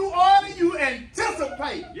 And when you order, you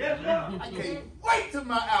anticipate. I can't wait till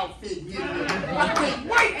my outfit get here. I can't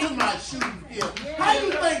wait till my shoes get here. How do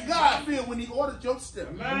you think God feel when He ordered your step?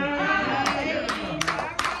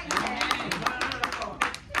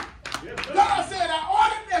 God said, I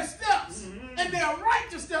ordered their steps, and their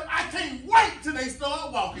righteous steps. I can't wait till they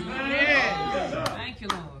start walking. Thank you,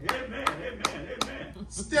 Lord.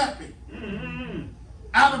 Stepping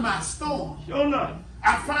out of my storm.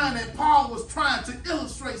 I find that Paul was trying to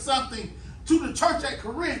illustrate something to the church at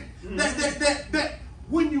Corinth, that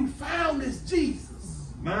when you found this Jesus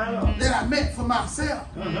that I met for myself,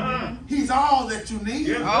 He's all that you need.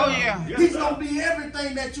 He's going to be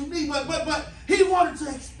everything that you need. But He wanted to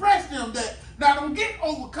express them that, now don't get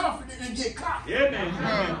overconfident and get cocky.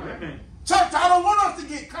 Church, I don't want us to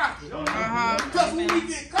get cocky. Because when we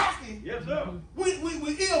get cocky,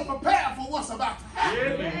 we're ill prepared for what's about to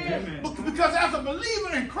happen. Because as a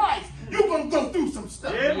believer in Christ, you're going to go through some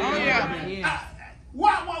stuff.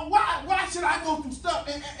 Why should I go through stuff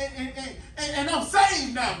and I'm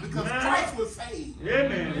saved now? Because Christ was saved.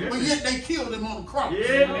 But yet they killed Him on the cross.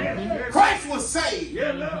 Christ was saved.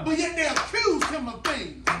 But yet they accused Him of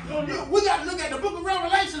things. We got to look at the book of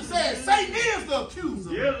Revelation says Satan is the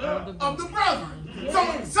accuser of the brethren. So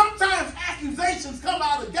sometimes accusations come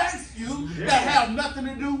out against you that have nothing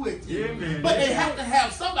to do with you. But they have to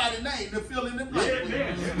have somebody's name to fill in the blank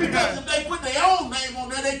with. Because if they put their own name on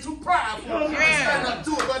there, they're too prideful to stand up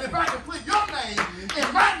to it. But if I can put your name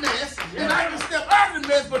in my mess, and I can step out of the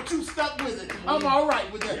mess, but you stuck with it, I'm all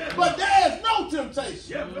right with that. But there is no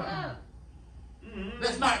temptation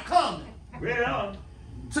that's not coming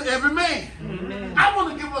to every man. I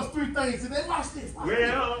want to give us 3 things today. Watch this. Watch this.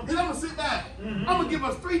 And I'm going to sit back. I'm going to give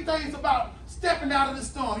us 3 things about stepping out of the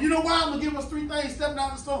storm. You know why I'm going to give us 3 things stepping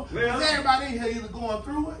out of the storm? Because everybody in here either going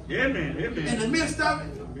through it, in the midst of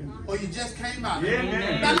it, or you just came out of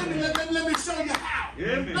it. Now let me show you how.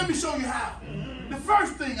 Let me show you how. The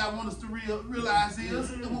first thing I want us to realize is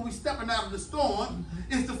that when we're stepping out of the storm,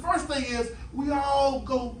 is the first thing is we all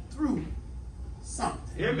go through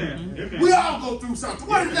something. We all go through something.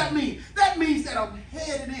 What does that mean? That means that I'm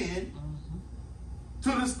headed in to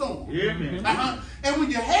the storm. And when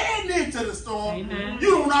you're heading into the storm, you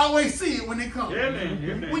don't always see it when it comes.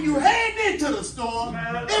 When you're heading into the storm,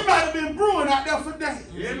 it might have been brewing out there for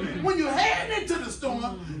days. When you're heading into the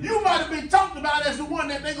storm, you might have been talked about as the one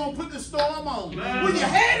that they're going to put the storm on. When you're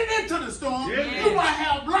heading into the storm, you might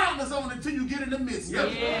have blinders on until you get in the midst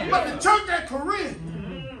of it. But the church at Corinth,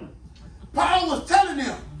 Paul was telling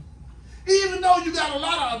them, even though you got a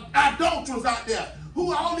lot of adulterers out there, who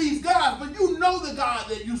are all these guys, but you know the God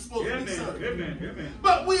that you're supposed to be serving.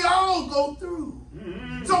 But we all go through.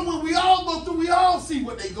 So when we all go through, we all see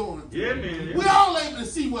what they're going through. We all able to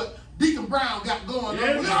see what Deacon Brown got going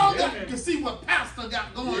on. We all can see what Pastor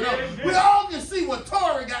got going on. We all can see what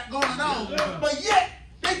Tory got going on. But yet,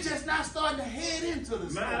 they just not starting to head into the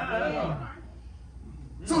storm.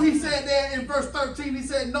 So he said there in verse 13, he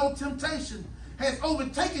said, no temptation has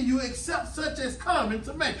overtaken you except such as common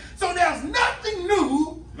to man. So there's nothing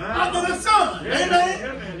new under the sun.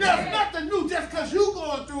 Amen. There's nothing new just because you're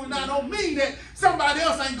going through it now don't mean that somebody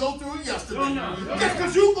else ain't go through it yesterday. Just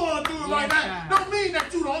because you're going through it right now don't mean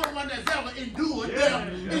that you're the only one that's ever endured death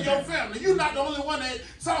in your family. You're not the only one that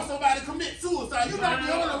saw somebody commit suicide. You're not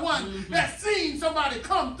the only one that's seen somebody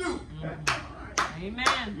come through.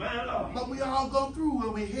 Amen. But we all go through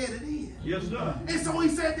when we're headed in. Yes, sir. And so he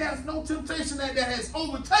said there's no temptation that has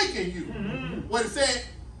overtaken you. What it said,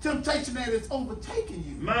 temptation that has overtaken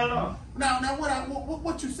you. Now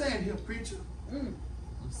what you saying here, preacher?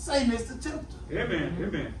 Satan is the tempter.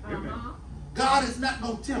 Amen. God is not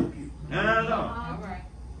going to tempt you. All right.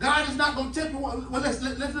 God is not going to tempt you. Well, let's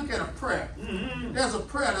look at a prayer. There's a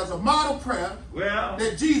prayer. There's a model prayer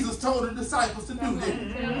that Jesus told the disciples to do.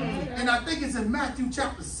 And I think it's in Matthew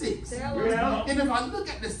chapter 6. And if I look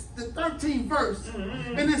at the 13th verse,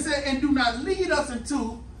 and it said, and do not lead us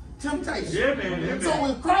into temptation. So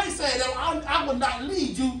when Christ said, I will not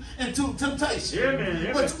lead you into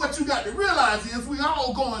temptation. But what you got to realize is we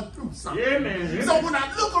all going through something. So when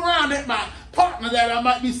I look around at my partner that I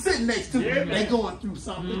might be sitting next to, they going through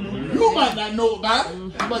something. You might not know about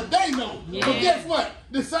it, but they know. But guess what?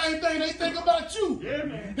 The same thing they think about you.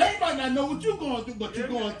 They might not know what you're going through, but you're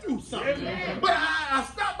going through something. But I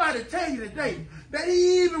stopped by to tell you today that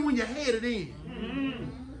even when you're headed in,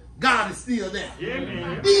 God is still there.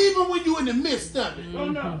 Even when you're in the midst of it,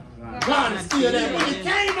 God is still there. When you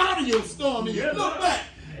came out of your storm and you look back,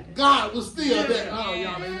 God was still there. Oh,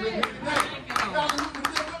 y'all ain't with me today.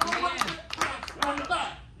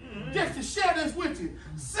 Just to share this with you.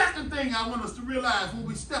 Second thing I want us to realize when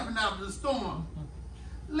we're stepping out of the storm,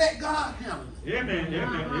 let God handle it.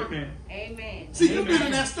 Amen. See, you've been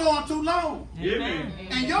in that storm too long.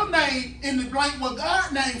 And your name in the blank where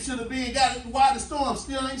God's name should have been got it why the storm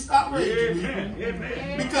still ain't stopped raging.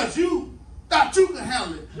 Because you thought you could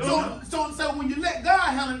handle it. So when you let God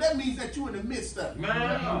handle it, that means that you're in the midst of it.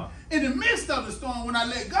 In the midst of the storm, when I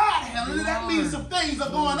let God handle it, that means some things are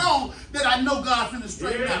going on that I know God's finna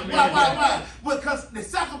straighten out. Why? Because the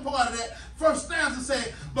second part of that first stanza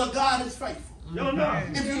said, but God is faithful.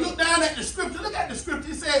 If you look down at the scripture, look at the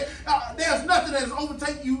scripture. It said, there's nothing that has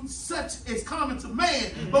overtaken you such as common to man.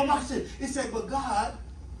 But watch it. It said, but God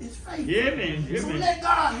is faithful. So let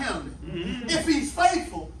God handle it. If he's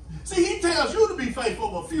faithful, see, he tells you to be faithful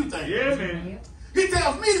over a few things. He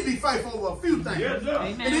tells me to be faithful over a few things.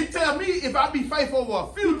 And he tells me if I be faithful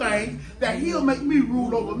over a few things, that he'll make me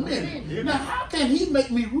rule over many. Now, how can he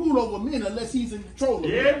make me rule over many unless he's in control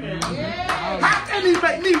of many? How can he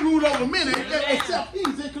make me rule over many except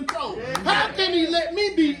he's in control? How can he let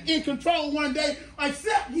me be in control one day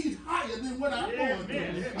except he's higher than what I'm going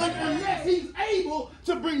through? Unless he's able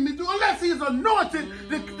to bring me through, unless he's anointed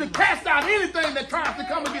to cast out anything that tries to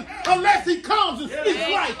come against, unless he comes and speaks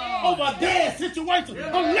life over a dead situation,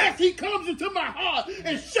 unless he comes into my heart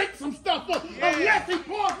and shakes some stuff up, unless he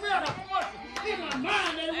pours me out a voice in my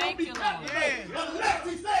mind that it won't be captivated, unless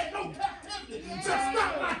he says no captivity to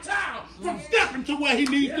stop my child from stepping to where he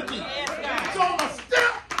needs to be. So I'm going to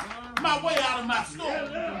step my way out of my storm.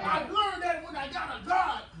 I've learned that when I got a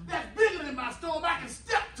God that's bigger than my storm, I can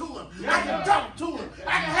step to him. I can talk to him.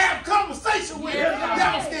 I can have conversation with him.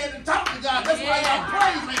 Y'all scared to talk to God. That's why y'all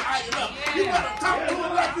praise ain't high enough. You better talk to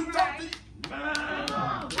him like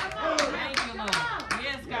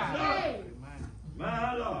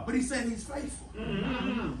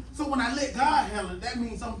God handle it, that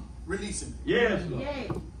means I'm releasing it. Yes, Lord.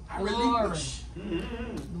 I relinquish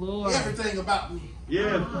Glory. everything about me.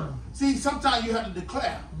 Yes. See, sometimes you have to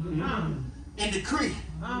declare and decree.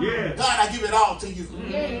 Yes. God, I give it all to you.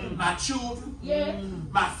 My children,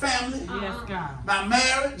 my family, Yes, God. my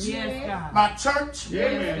marriage, Yes, God. my church,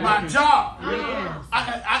 Yes. my job. Yes.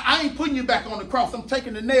 I ain't putting you back on the cross. I'm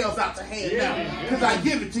taking the nails out the hand now because I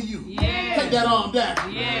give it to you. Yes. Take that arm down.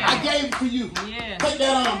 Yes. I gave it to you. Yes. Take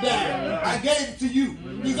that arm down. I gave it to you.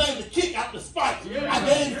 He's able to kick out the spikes. I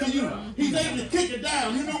gave it to you. He's able to kick it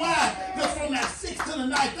down. You know why? Because from that 6th to the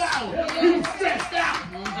 9th hour, he was stressed out.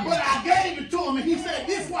 But I gave it to him, and he said,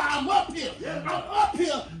 this is why I'm up here. I'm up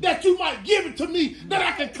here that you might give it to me, that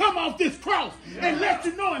I can come off this cross and let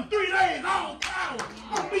you know in 3 days all power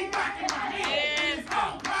will be back in my hand. It's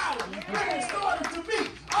all power. When it started to me,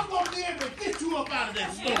 I'm going to be able to get you up out of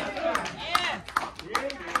that storm. Yes.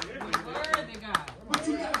 Worthy God. But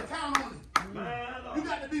you got to count on it. You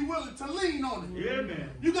got to be willing to lean on it. Yeah, man.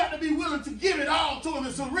 You got to be willing to give it all to him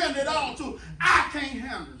and surrender it all to him. I can't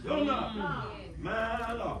handle it. Go now.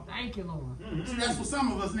 My Lord. Thank you, Lord. See, that's what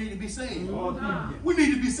some of us need to be saying. Oh, thank you. We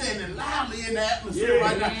need to be saying it loudly in the atmosphere Yeah.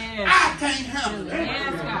 right now. Yes. I can't handle it.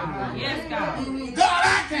 Yes, God. Yes, God. God,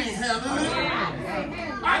 I can't handle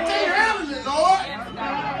it. I can't handle it, Lord. Yes,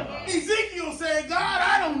 God. Ezekiel said, God,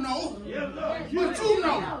 I don't know, Yes, Lord. but you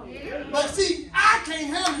know. But see, I can't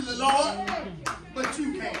handle it, Lord, but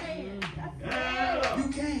you can. You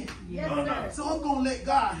can. So I'm going to let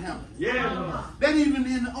God handle it. Yes, Lord. That even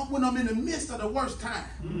when I'm in the midst of the worst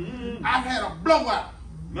time, I've had a blowout.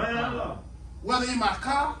 My Lord. Whether in my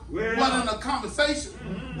car, Well. whether in a conversation,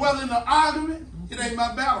 whether in an argument, it ain't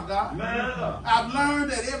my battle, God. My Lord. I've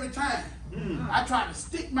learned that every time I try to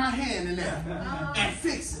stick my hand in there and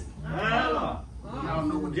fix it. My Lord. Y'all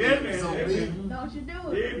know what the Yeah, devil is man. so big. Don't you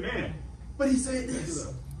do it? Amen. But he said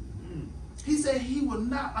this. He said he will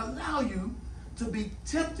not allow you to be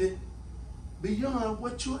tempted beyond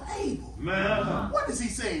what you're able. My Lord. What is he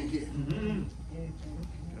saying here?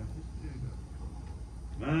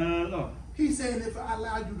 My Lord. He's saying if I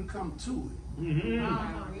allow you to come to it,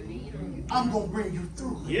 I'm going to bring you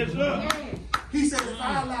through it. Yes, Lord. He said if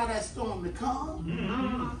I allow that storm to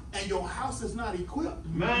come and your house is not equipped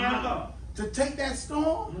My Lord. to take that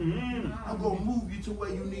storm, I'm going to move you to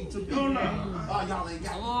where you need to be. Oh, no. Y'all ain't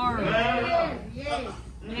got Glory. My Lord.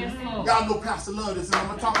 Yes, Lord. Y'all know Pastor love this, and I'm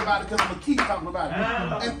going to talk about it because I'm going to keep talking about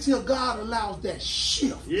it until God allows that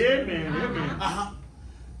shift. Yeah, man. Yeah, man.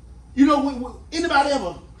 You know, when anybody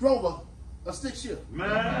ever drove a stick shift,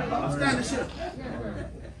 My a Lord. standing shift?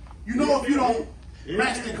 You know if you don't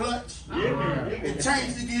match the clutch Yeah, man. and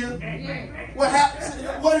change the gear, what happens?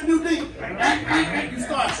 What do you do? You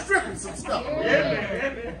start stripping some stuff. Yeah,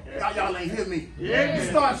 man. Yeah, man. Y'all ain't hear me. Yeah, You man.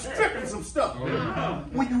 start stripping some stuff.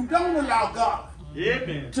 When you don't allow God Yeah,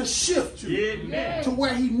 man. to shift you Yeah, man. to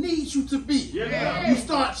where he needs you to be, Yeah. you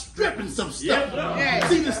start stripping some stuff. Yes, sir.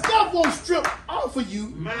 See, the stuff won't strip off of you.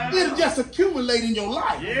 Man. It'll just accumulate in your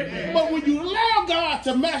life. Yeah, man. But when you allow God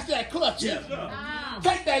to match that clutch, Yes, sir.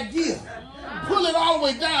 take that gear, pull it all the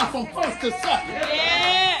way down from first to second.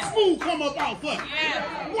 Yes. Smooth come up off of it.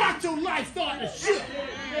 Yes. Watch your life start to shift.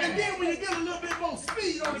 And then when you get a little bit more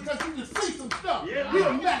speed on it because you can see some stuff, Yeah.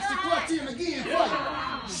 he'll match the clutch in again for you.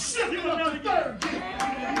 Shift it up to third gear.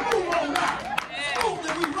 Move on now.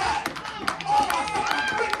 Smoothly we ride. All my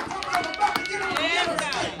stuff quick come out. I'm about to get on the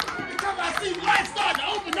interstate because I see life starting to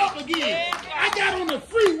open up again. I got on the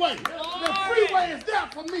freeway. The freeway is there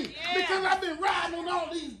for me because I've been riding on all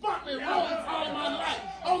these bumpy roads all my life,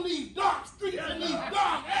 on these dark streets and these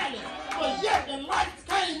dark alleys. But yet the lights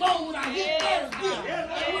came on when I hit third gear.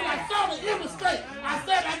 And when I saw the interstate, I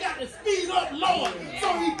said I got to speed up, Lord. So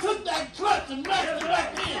he took that clutch and matched it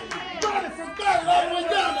back in. Started from third all the way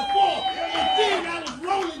down to fourth. And then I was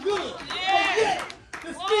rolling good. But yet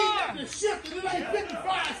the speed got to shift and it ain't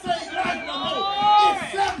 55 same life no more.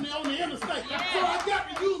 It's 70 on the interstate. So I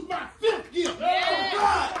got to use my fifth gear. So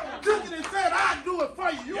God took it and said, I'll do it for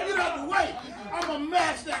you. You get out the way. I'm going to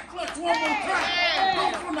mash that clutch one more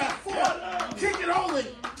time. Go from that fourth. Kick it over and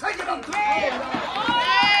take it up to the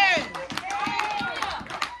floor.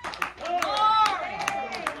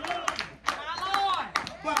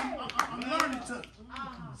 But I'm learning to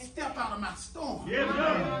step out of my storm. Yes,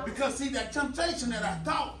 sir. Because see, that temptation that I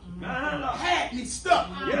thought My Lord. had me stuck.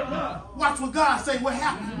 Yes, sir. Watch what God say what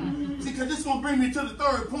happened. See, because this is going to bring me to the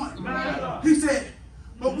third point. My Lord. He said,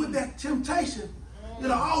 but with that temptation,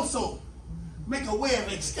 it'll also make a way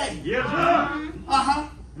of escape. Yes, sir.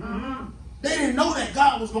 They didn't know that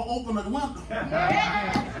God was going to open the window.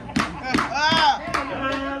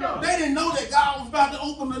 They didn't know that God was about to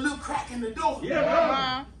open a little crack in the door.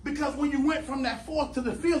 Because when you went from that 4th to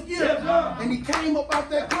the 5th year, and he came up out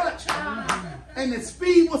that clutch, and the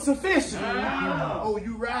speed was sufficient. Oh,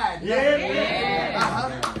 you ride.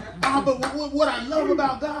 But what I love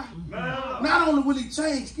about God, not only will he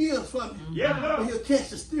change gears for me, but he'll catch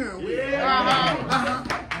the steering wheel.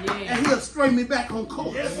 And he'll straighten me back on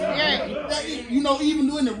course. You know,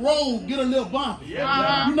 even when the road get a little bumpy, you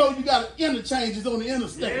know you got interchanges on the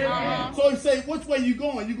interstate. So he say, which way you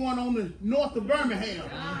going? You going on the north of Birmingham?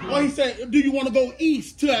 Or he said, do you want to go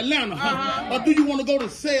east to Atlanta? Or do you want to go to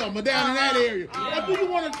Selma down in that area? Or do you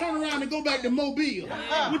want to turn around and go back to Mobile?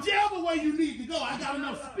 Whichever way you need to go, I got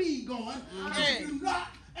enough speed going. If you're not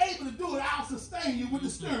able to do it, I'll sustain you with the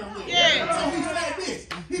steering wheel. So he said this.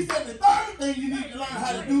 He said the third thing you need to learn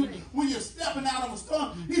how to do when you're stepping out of a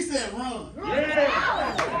storm, he said run.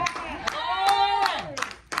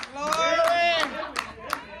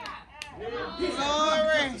 He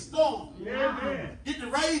said, get the storm. Get the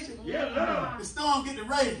raging. The storm get the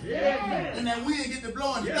raging. And that wind get the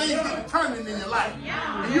blowing. Things get the turning in your life.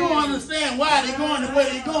 And you don't understand why they're going the way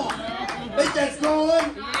they're going. They just going.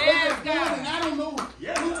 And I don't know which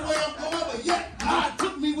way I'm going, but yet God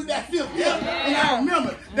took me with that 5th year. And I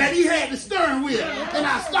remember that he had the steering wheel. And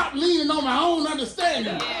I stopped leaning on my own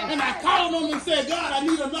understanding. And I called on him and said, God, I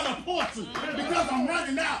need another portion because I'm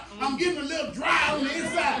running out. I'm getting a little dry on the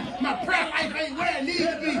inside. My prayer life ain't where it needs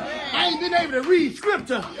to be. I ain't been able to read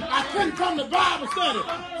scripture. I couldn't come to Bible study.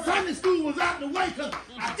 Sunday school was out the way because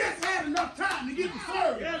I just had enough time to get to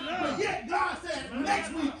service. But yet God said,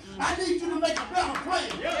 next week, I need you to make a better plan.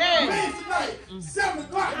 Wednesday night, 7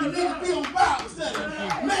 o'clock, you need to be on Bible study.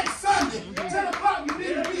 Next Sunday, 10 o'clock, you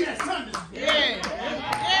need to be at Sunday school.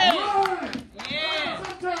 Run.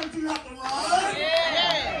 Sometimes you have to run.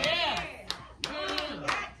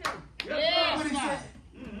 What he said?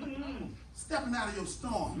 Stepping out of your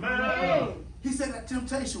storm. He said that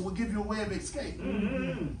temptation will give you a way of escape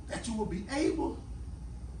that you will be able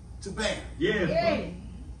to bear.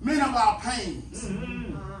 Many of our pains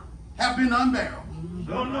have been unbearable.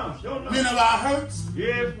 Many of our hurts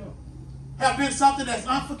have been something that's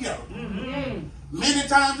unforgettable. Many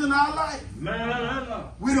times in our life,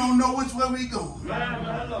 we don't know which way we're going.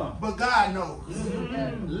 But God knows.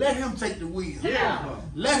 Let him take the wheel.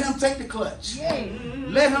 Let him take the clutch.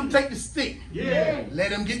 Let him take the stick.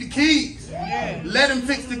 Let him get the keys. Let him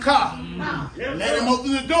fix the car. Let him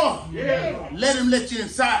open the door. Let him let you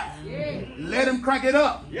inside. Let him crank it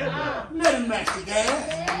up. Let him match the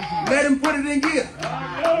gas. Let him put it in gear.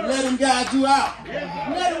 Let him guide you out.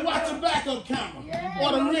 Let him watch your backup camera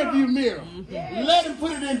or the rearview mirror. Let him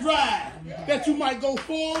put it in drive that you might go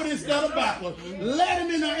forward instead of backward. Let him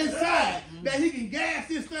in the inside that he can gas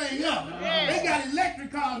this thing up. They got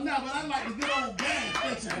electric cars now, but I like the good old gas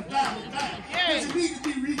station from time to time. Because it needs to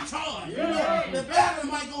be recharged. You know, the battery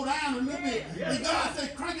might go down a little bit. And God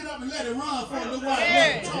said, crank it up and let it run for a little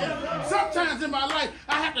while. Sometimes in my life,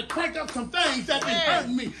 I have to crank up some things that been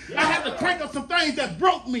hurting me. I have to crank up some things that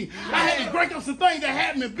broke me. I had to crank up some things that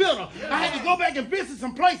had me bitter. I had to go back and visit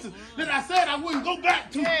some places that I said I wouldn't go back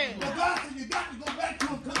to. But God said, you got to go back to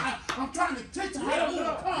them because I'm trying to teach you how to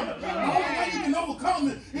overcome it. The only way you can overcome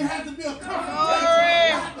it, it has to be a confrontation.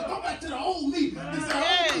 I have to go back to the old me and say,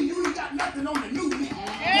 old me, you ain't got nothing on the new me.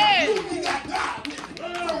 The new me got God with me. So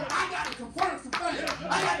I got to confirm some things.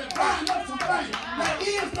 I got to bind up some things. There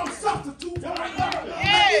is no substitute for my God.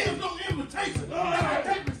 There is no invitation that I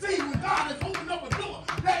can't receive when God has opened up a door.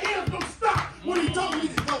 There is no stop when he told me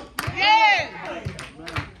to go.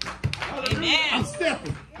 I'm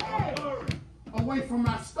stepping away from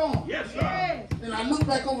my storm. And I look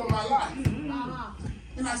back over my life.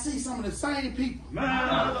 And I see some of the same people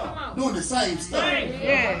doing the same stuff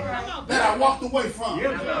that I walked away from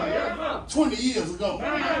 20 years ago.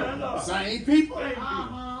 Same people,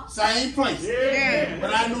 same place.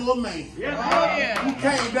 But I know a man who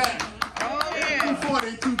came down from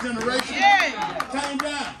 42 generations. Came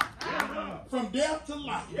down from death to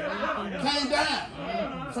life. Came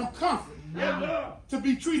down from comfort to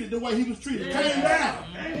be treated the way he was treated. Came down.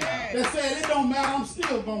 They said it don't matter, I'm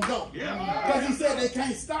still gonna go. Because he said they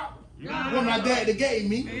can't stop what my daddy gave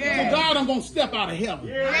me. So God, I'm gonna step out of heaven.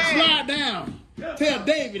 Slide down. Tell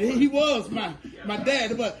David he was my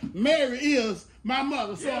daddy, but Mary is my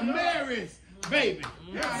mother. So Mary's baby,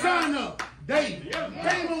 son of David,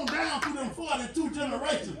 came on down through them 42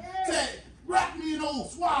 generations. Said, wrap me in old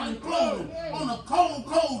swaddling clothing on a cold,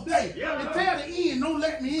 cold day. And tell the end, don't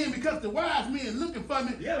let me in because the wise men looking for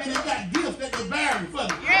me and they got gifts that they're bearing for me.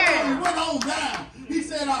 So he went on down. He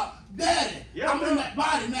said, Daddy, I'm in that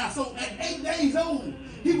body now. So at 8 days old,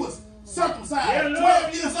 he was circumcised.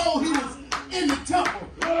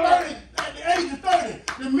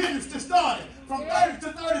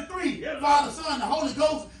 Father, Son, the Holy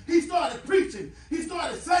Ghost, he started preaching. He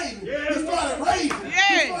started saving. Yes. He started raising.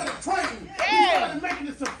 Yes. He started training. He Yes. started making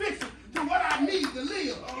it sufficient to what I need to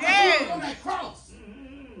live. Yes. On that cross.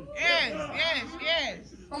 Yes, yes, yes.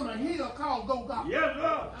 On a hill called Golgotha. Yes,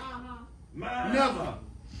 sir. My. Never.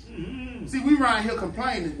 See, we around here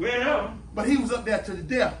complaining. Well. But he was up there to the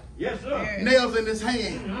death. Yes, sir. Yes. Nails in his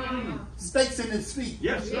hand. Stakes in his feet.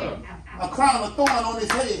 Yes, sir. A crown of thorn on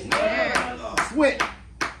his head. Yes. Sweat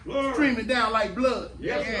Glory. streaming down like blood.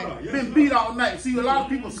 Yes, sir. Yes, Been sir. beat all night. See, a lot of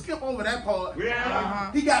people skip over that part. Well.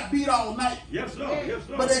 He got beat all night. Yes, sir. Yes,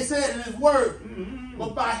 sir. But they said in his word,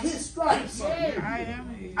 but by his stripes, I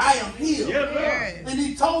am here. I am healed. Yes, sir. Yes. And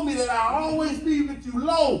he told me that I'll always be with you.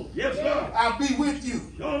 Lo, Yes, sir. I'll be with you.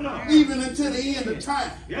 No, no. Even until the end of time.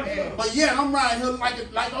 Yes, sir. But yet I'm riding here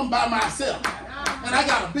like I'm by myself. And I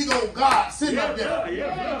got a big old God sitting up Yes, sir. there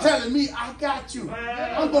Yes, sir. telling me, I got you.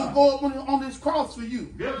 I'm going to go up on this cross for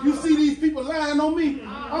you. You see these people lying on me?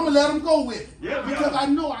 I'm going to let them go with it. Yes, sir. Because I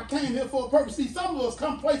know I came here for a purpose. See, some of us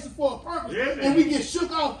come places for a purpose. Yes, And we get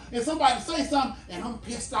shook off and somebody say something and I'm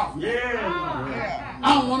pissed off. Yeah.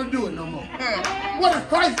 I don't want to do it no more. What if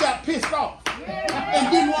Christ got pissed off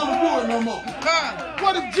and didn't want to do it no more?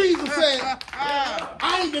 What if Jesus said,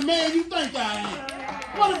 I ain't the man you think I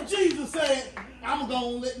am? What if Jesus said, I'm going to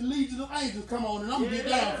let the legion of angels come on and I'm going to get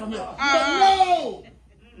down from here? But no!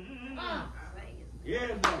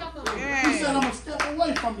 Yes, He said, I'm going to step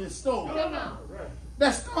away from this storm.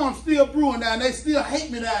 That storm's still brewing down. They still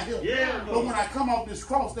hate me down here. Yeah, But when I come off this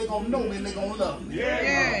cross, they're going to know me and they're going to love me.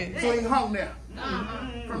 Yeah. So he hung there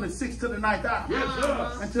from the 6th to the 9th hour Yes,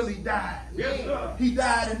 sir. until he died. Yes, sir. He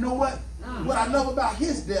died, and know what? What I love about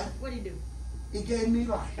his death, What do you do? he gave me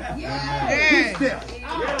life. Yes. His death,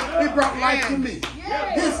 Yes, it brought life to me.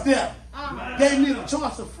 His death gave me the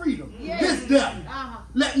choice of freedom. His death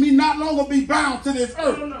let me not longer be bound to this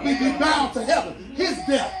earth, but be bound to heaven. His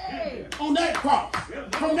death on that cross,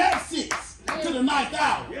 from that 6th to the 9th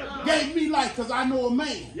hour, gave me life because I know a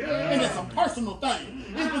man. And it's a personal thing.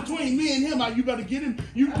 It's between me and him. You better get him.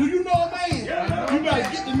 Do you know a man? You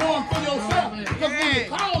better get to know him for yourself. Because when you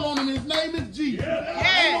call on him, his name is Jesus.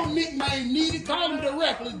 Ain't no nickname needed. Call him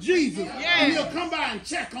directly, Jesus. And he'll come by and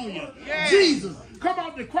check on you. Jesus. Come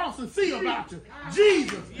out the cross and see about you.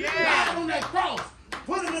 Jesus. Died on that cross.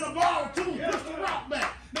 Put him in a bottle too. Push the rock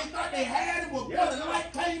back. They thought they had it, but boy, the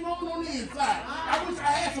light came on the inside. I wish I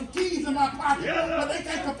had some keys in my pocket, but they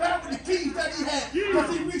can't compare with the keys that he had.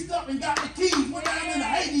 Because he reached up and got the keys, went down into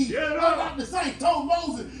Hades, unlocked the saint, told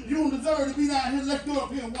Moses, you don't deserve to be down here. Let's go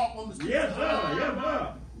up here and walk on the street. Yes, sir. Yes,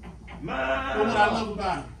 sir. But what I love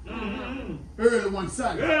about him, early one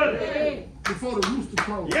Sunday, before the rooster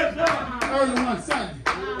crowed, Yes, sir. early one Sunday,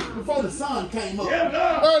 before the sun came up, Yes,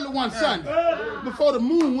 sir. early one Sunday, before the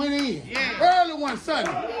moon went in, early one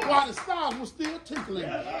Sunday, while the stars were still twinkling,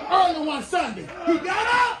 early one Sunday, he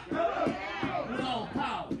got up with all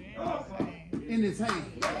power in his hand,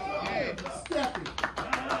 stepping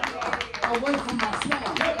away from my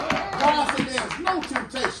storm. God said there's no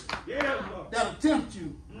temptation that'll tempt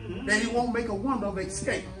you that he won't make a window of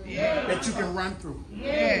escape that you can run through. Be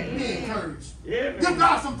encouraged. Give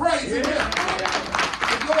God some praise in here.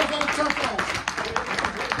 The Lord's going to jump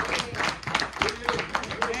on.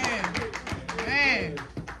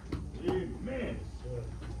 Amen.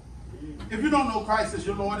 If you don't know Christ as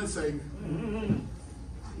your Lord and Savior,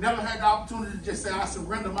 never had the opportunity to just say, I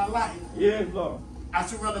surrender my life. Yes, Lord. I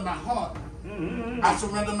surrender my heart. I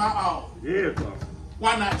surrender my all. Yes, Lord.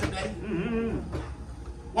 Why not today?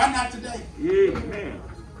 Why not today? Amen.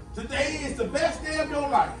 Today is the best day of your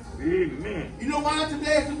life. Amen. You know why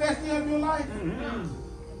today is the best day of your life?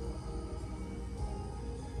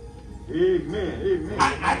 Amen. Amen.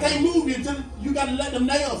 I can't move you until you got to let them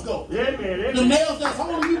nails go. Amen. The nails that's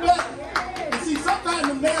holding you back. And see, sometimes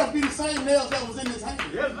the nails be the same nails that was in his hand.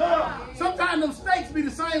 Yes, sir. Sometimes them stakes be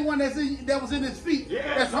the same one that was in his feet,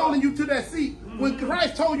 that's holding you to that seat. When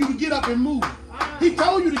Christ told you to get up and move, he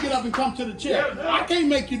told you to get up and come to the chair. I can't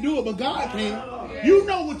make you do it, but God can. You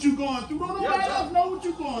know what you're going through. Don't nobody else know what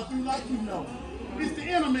you're going through like you know. It's the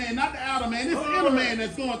inner man, not the outer man. It's the inner man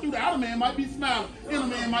that's going through. The outer man might be smiling. The inner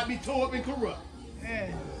man might be tore up and corrupt.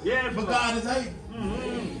 Yes, But God is able.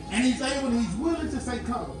 And he's able and he's willing to say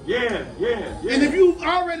come. Yes, yes, yes. And if you've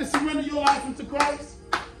already surrendered your life into Christ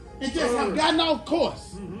and just have gotten off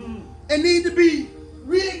course and need to be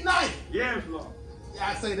reignited. Yes, Lord. Yeah,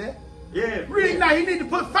 I say that. Yes. Reignite. You need to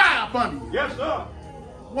put fire up under you. Yes, sir.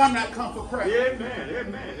 Why not come for prayer? Amen.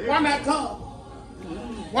 Amen. Why not come?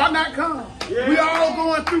 Why not come? Yeah. We all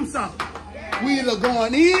going through something. We either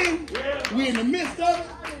going in, we in the midst of it,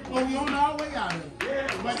 or we on our way out of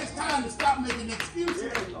it. But it's time to stop making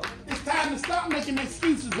excuses. It's time making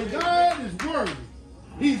excuses, but God is worthy.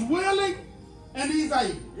 He's willing and he's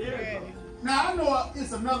able. Yeah. Now, I know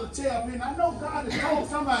it's another chair up here, and I know God has told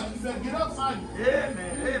somebody, you better get up Sunday.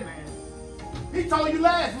 Amen. Amen. He told you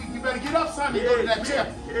last week, you better get up Sunday and go to that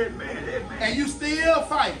chair. Amen. Amen. And you still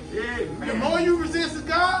fighting. Amen. The more you resist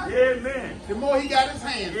God, Amen. the more he got his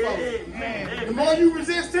hands forward. Amen. The more you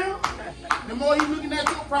resist him, the more he's looking at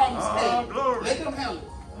your problems. Oh, Hey, glory. let them handle it.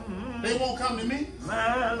 They won't come to me. My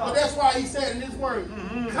But Lord. that's why he said in his word,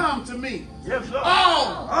 come to me. Yes, sir.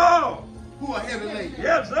 All Oh. who are heavy laden.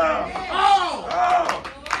 Yes, sir. All Oh.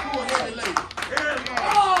 who are heavy laden. Yes, Lord.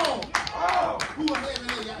 All Oh. who are heavy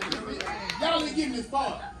laden. Y'all ain't getting this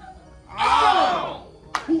far. All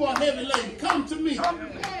who are heavy laden, come to me. Come to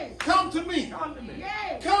me. Come to me. Come to me.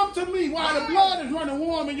 Come to me while the blood is running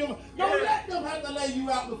warm in your. Don't let them have to lay you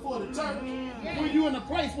out before the church. When you're in a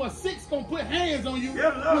place where six gonna put hands on you,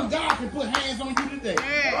 Yes, Lord. when God can put hands on you today.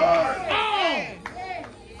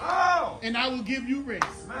 Oh. And I will give you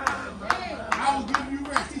rest. My. I will give you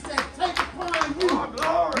rest. He said, take upon you Oh,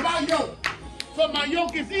 glory. my yoke. For my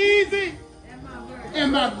yoke is easy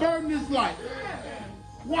and my burden is light.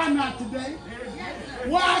 Why not today?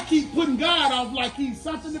 Why I keep putting God off like he's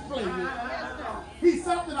something to play with? He's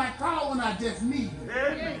something I call when I just need him.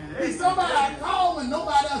 Amen. He's somebody I call when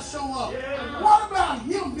nobody else show up. What about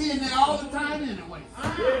him being there all the time anyway?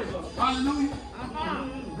 Yes, Lord. Hallelujah.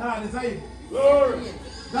 God is able. Glory.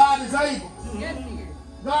 God is able.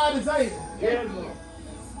 God is able. Yes, Lord.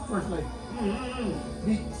 First lady.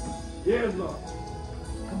 Beats. Yes, Lord.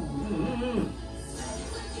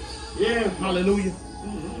 Yes. Hallelujah.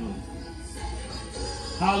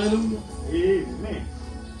 Hallelujah. Amen.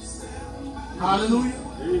 Hallelujah.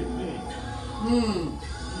 Amen. Mm.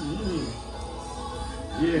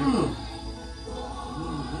 Yes. Mm.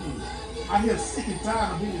 I hear sick and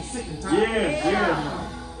tired of being sick and tired. Yes. Yes.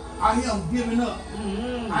 I hear him giving up.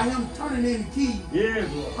 I hear him turning in the keys. Yes,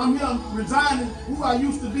 Lord. I'm here resigning who I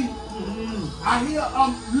used to be. I hear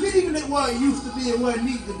I'm leaving it where it used to be and where it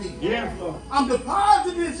needs to be. Yes, Lord. I'm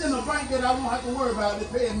depositing this in a bank that I won't have to worry about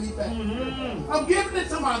it paying me back. I'm giving it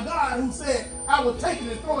to my God who said I would take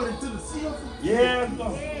it and throw it into the sea of forgetfulness. Yes,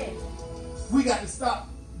 Lord. We got to stop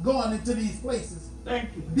going into these places, Thank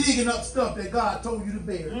you. digging up stuff that God told you to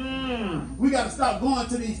bury. We got to stop going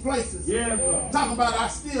to these places, Yes, Lord. talking about I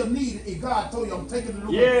still need it, and God told you I'm taking it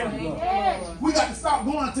away. Yes, from you. Lord. We got to stop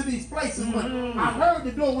going to these places when I heard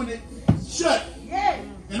the door when it shut,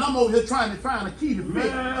 and I'm over here trying to find a key to fit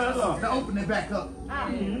My Lord. to open it back up.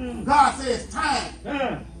 God says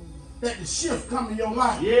time that the shift come in your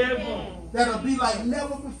life Yes, Lord. that'll be like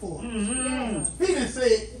never before. He didn't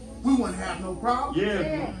say we wouldn't have no problem.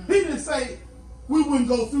 Yes, Lord. He didn't say we wouldn't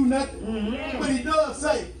go through nothing. But he does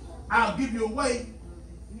say, I'll give you a way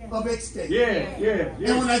of escape. Yes, yes,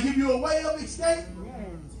 And when yes. I give you a way of escape,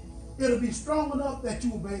 it'll be strong enough that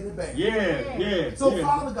you will bear it back. Yes, yes. So, yes.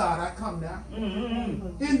 Father God, I come now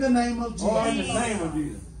in the name of Jesus. Oh, in the name of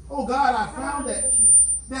Jesus. Oh God, I found that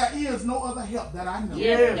there is no other help that I know.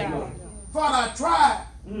 Yes, Lord. Father, I tried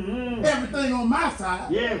everything on my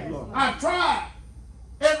side. Yes, Lord. I tried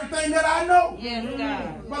everything that I know. Yes,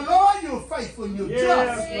 God. But Lord, you're faithful and you're Yes,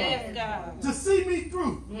 just Yes, God. to see me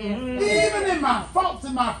through. Yes, Even in my faults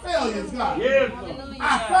and my failures, God. Yes, Lord. Hallelujah,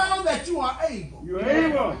 I God. found that you are able You're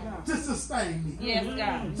able. to sustain me. Yes,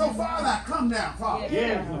 God. So, Father, I come now, Father,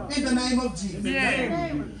 Yes, Lord. in the name of Jesus. In the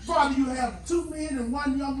name of Jesus. Father, you have 2 men and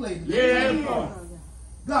 1 young lady. Yes, Lord.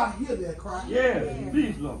 God, hear their cry. Yes,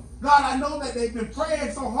 please, Lord. God, I know that they've been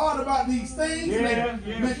praying so hard about these things. Yes,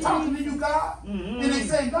 They've yes. been talking to you, God. And they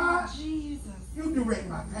say, God, you direct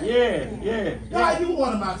my path. Yes, yes. God, you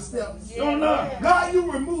order my steps. Don't know. God,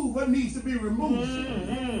 you remove what needs to be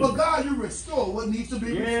removed. But God, you restore what needs to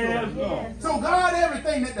be Yes, restored. Lord. So God,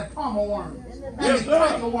 everything that the palmer worm and Yes, the sir.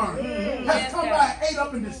 canker worm has Yes, come God. by and ate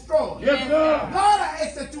up and destroyed. Yes, sir. God, I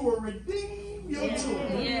ask that you will redeem your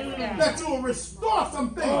children. Yes, God. That you will restore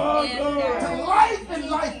some things Oh, Yes, Lord. God. to life and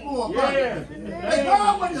life more Yes. abundantly. And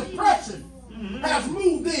God, when depression has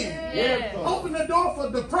moved in, Yes, Lord. open the door for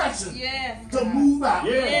depression Yes, to move out.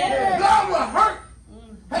 Yes. God, what hurt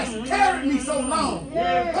has carried me so long.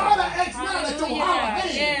 Yes. God, I ask now that your Hallelujah, hard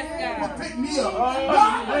God. hand Yes, God. will pick me up. Oh,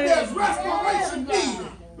 God, when yes. there's restoration needed,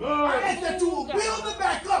 I Lord. ask that you will build it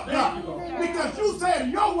back up, God. Because you said in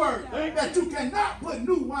your word that you cannot put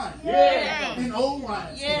new wine Yes. in old wine.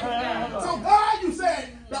 Yes, God. So God, you said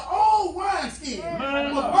the old wineskin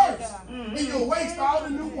will burst and you'll waste all the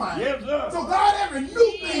new wine. Yes, sir. So God, every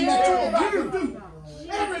new thing that you're about to do,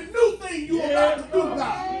 every new thing you're about to do,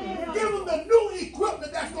 God, give them the new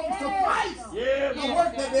equipment that's going to suffice Yes, the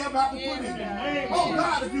work that they're about to put in. Oh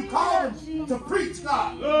God, if you call them to preach,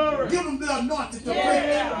 God, give them the anointing to preach.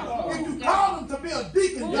 If you call them to be a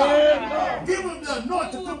deacon, God, give them the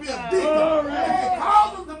anointing to be a deacon. If you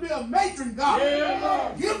call them to be a matron, God,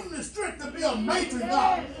 give them the strength to be a matron,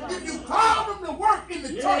 God. If you call them to work in the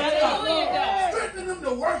church, God, strengthen them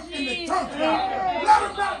to work in the church, God. Let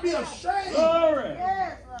them not be ashamed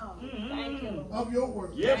of your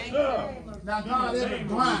word. Yes, sir. Now, God, every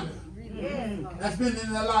blinder that's been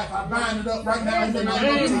in their life, I bind it up right now in the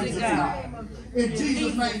name of Jesus, God. In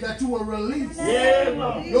Jesus' name, that you will release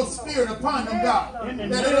your spirit upon them, God.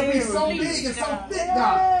 That it'll be so big and so thick,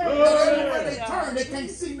 God, that everywhere they turn, they can't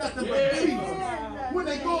see nothing but Jesus. When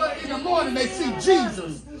they go in the morning, they see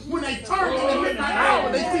Jesus. When they turn in the midnight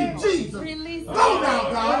hour, they see Jesus. Go now,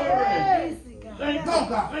 God. Go,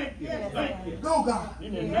 God. Thank you. Thank you. Go, God.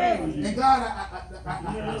 In the name of Jesus. And God,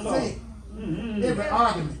 I say, every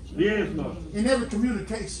argument, in every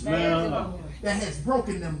communication that has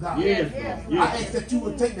broken them, God, I ask that you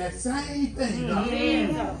would take that same thing, God,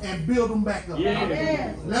 and build them back up.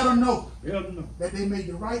 Let them know that they made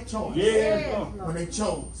the right choice when they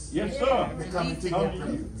chose to come into your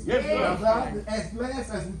presence. Now, God, as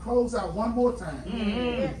we close out one more time,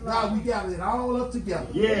 God, we gather it all up together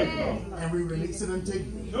and we release it unto you,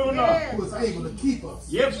 who is able to keep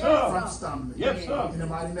us from stumbling. In the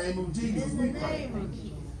mighty name of Jesus, we pray.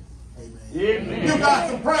 Amen. Give God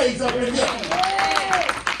some praise up in here.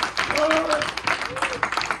 Glory.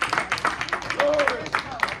 Glory.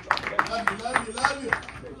 Love you.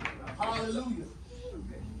 Hallelujah.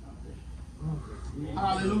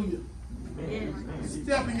 Hallelujah.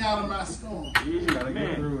 Stepping out of my storm.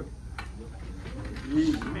 Amen.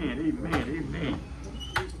 Amen.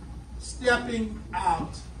 Stepping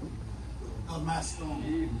out of my storm.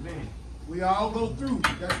 Amen. We all go through.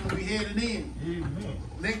 That's when we headed in. Amen.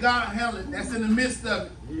 Let God handle it. That's in the midst of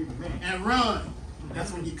it. Amen. And run.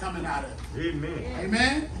 That's when you're coming out of it. Amen.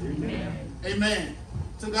 Amen? Amen. Amen.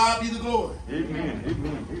 To God be the glory. Amen.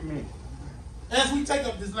 Amen. Amen. As we take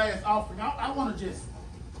up this last offering, I want to just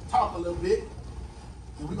talk a little bit.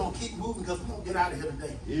 And we're going to keep moving because we're going to get out of here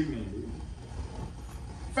today. Amen.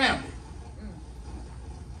 Family.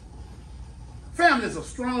 Family is a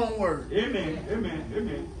strong word. Amen. Amen.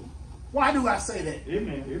 Amen. Why do I say that?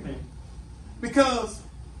 Amen. Amen. Because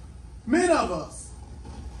many of us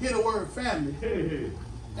hear the word family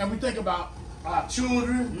and we think about our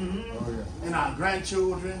children and our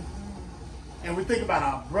grandchildren, and we think about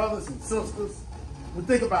our brothers and sisters. We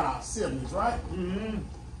think about our siblings, right?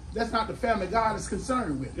 That's not the family God is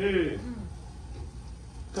concerned with. Because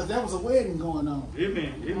there was a wedding going on.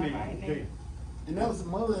 Amen. Amen. Okay. And there was a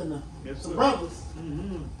mother and Yes, some sir. brothers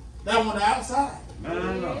that went outside.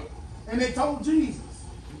 Man, And they told Jesus,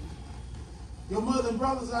 your mother and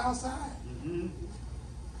brothers are outside. Do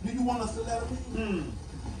you want us to let them in?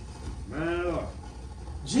 Man,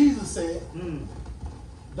 Jesus said,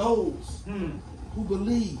 those who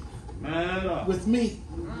believe man, with me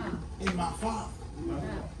in my Father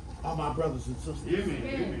are my brothers and sisters.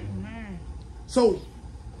 Amen. So,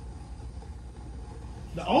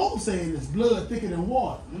 the old saying is blood thicker than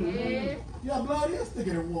water. Yeah, blood is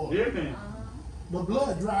thicker than water. Amen. But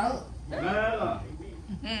blood dry up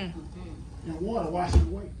Man, and water wash it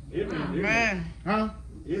away. Amen. Huh?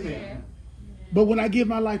 Amen. But when I give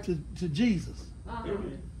my life to Jesus,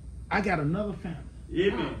 Amen. I got another family.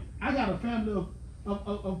 Amen. I got a family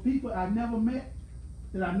of people I never met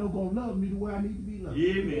that I know gonna love me the way I need to be loved.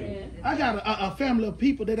 Amen. I got a family of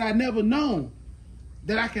people that I never known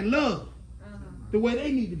that I can love the way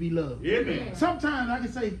they need to be loved. Amen. Sometimes I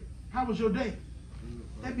can say, how was your day?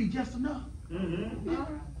 That'd be just enough.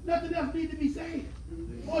 Nothing else needs to be said.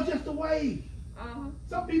 Or just a wave.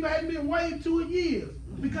 Some people haven't been waved to in years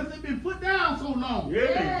because they've been put down so long.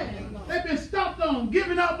 Amen. They've been stomped on,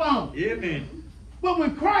 given up on. Amen. But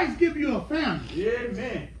when Christ gives you a family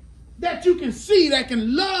Amen. that you can see, that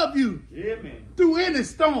can love you Amen. through any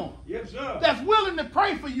storm, Yes, sir. that's willing to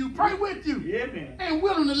pray for you, pray with you, Amen. and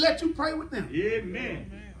willing to let you pray with them.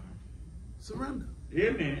 Amen. Surrender.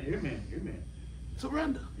 Amen. Amen. Amen.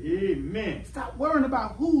 Surrender. Amen. Stop worrying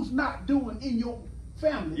about who's not doing in your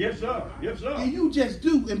family. Yes, sir. Yes, sir. And you just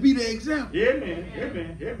do and be the example. Amen.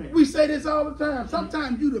 Amen. Amen. We say this all the time.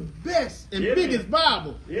 Sometimes you the best and Amen. biggest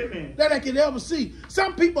Bible Amen. that I can ever see.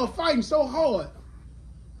 Some people are fighting so hard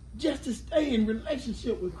just to stay in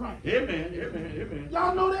relationship with Christ. Amen. Amen. Amen.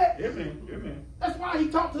 Y'all know that? Amen. Amen. That's why he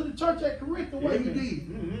talked to the church at Corinth the way he did.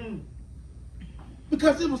 Mm-hmm.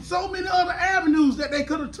 Because there was so many other avenues that they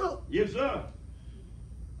could have took. Yes, sir.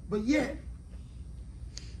 But yet,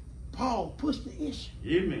 Paul pushed the issue.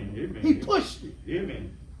 Amen. Amen. He pushed it.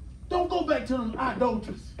 Amen. Don't go back to them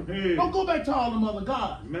idolaters. Hey. Don't go back to all them other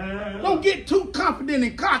gods. Man. Don't get too confident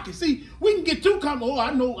and cocky. See, we can get too confident. Oh,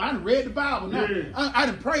 I know, I done read the Bible now. Yeah. I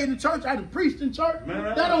done prayed in church. I done preached in church.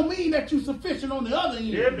 Man. That don't mean that you're sufficient on the other end.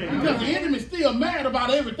 Yeah, man. Because the enemy's still mad about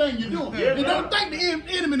everything you're doing. Yeah, They don't man. think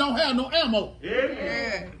the enemy don't have no ammo.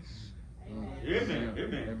 Amen. Amen.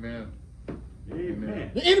 Amen. Amen.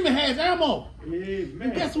 Amen. The enemy has ammo. Amen.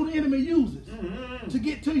 And guess who the enemy uses Mm-hmm. to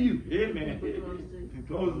get to you? Amen.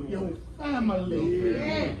 Close the Your door. family.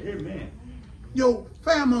 Amen. Amen. Your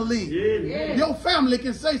family. Amen. Your family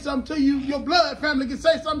can say something to you. Your blood family can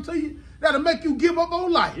say something to you that'll make you give up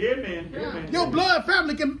on life. Amen. Amen. Your blood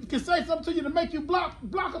family can say something to you to make you block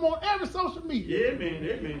them on every social media. Amen.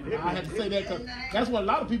 Amen. I have to say that because that's what a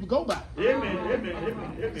lot of people go by. Amen. Amen.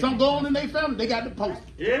 Amen. Amen. Some go on in their family, they got to post.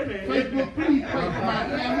 Amen. Facebook, please pray for my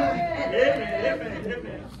family. Amen.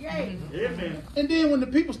 Amen. Amen. Amen. And then when the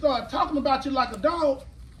people start talking about you like a dog,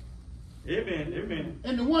 Amen. Amen.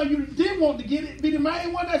 and the one you didn't want to get it be the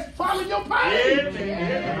main one that's following your page.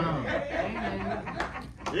 Amen.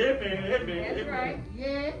 Amen. Amen. That's right.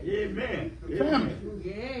 Yes. Amen. Family.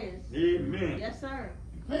 Yes. Amen. Yes, sir.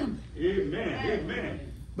 Family. Amen. Amen.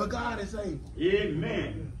 But God is able,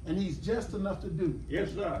 Amen. and He's just enough to do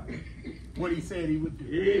Yes, sir. what He said He would do.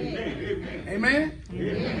 Amen. Amen. Amen?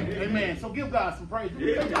 Amen. Amen. So give God some praise. Let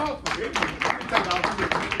me take off. Amen. Take off.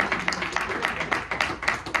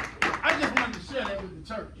 I just wanted to share that with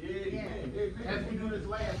the church as we do this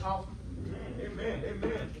last offering. Amen.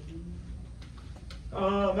 Amen.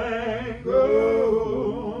 Come and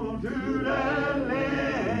go to that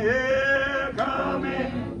land. Come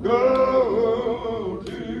and go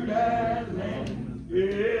to that land.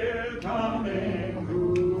 Yeah, come and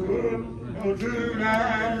go to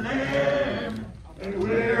that land. And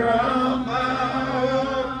where I'm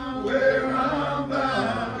bound, yeah,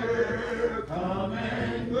 come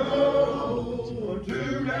and go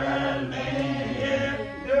to that land.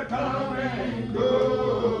 Yeah, come and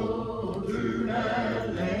go to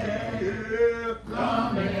that land. Yeah,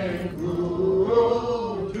 come and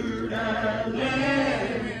go to that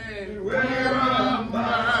land. Where I'm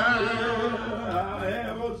bound, I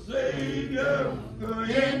have a Savior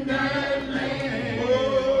in that land.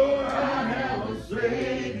 Oh, I have a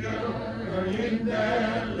Savior in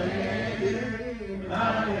that land. I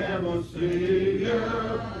have a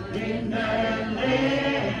Savior in that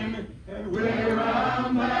land. And where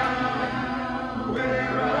I'm bound,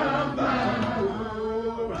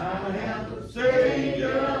 oh, I have a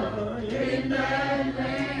Savior in that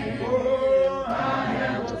land. Oh, I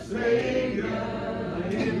have a Savior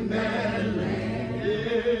in that land.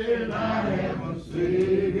 And I have a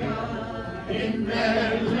Savior in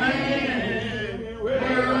that land.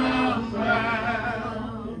 Where I'm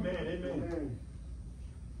bound. Amen. Amen.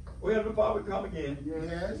 Well, Heavenly Father, come again.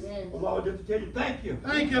 Yes. Oh, Lord, just to tell you thank you.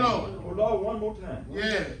 Thank you, Lord. Oh, Lord, one more time.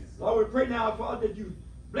 Yes. Lord, we pray now, Father, that you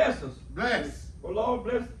bless us. Bless. Oh, Lord,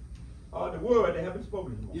 bless the word that haven't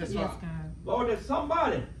spoken this morning. Yes, Father. Lord, that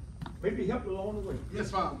somebody may be helped along the way.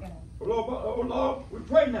 Yes, Father. Oh, Lord, we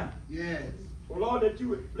pray now. Yes. Oh, Lord, that you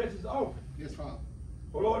would bless this offering. Yes, Father.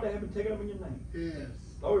 Oh, Lord, that have been taken up in your name. Yes.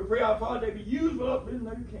 Lord, we pray, our Father, they be used for us, but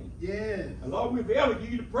know you can. Yes. And Lord, we forever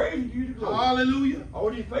give you the praise and give you the glory. Hallelujah.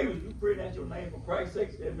 All these favors, we pray in your name for Christ's sake.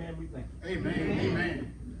 Amen. We thank you. Amen.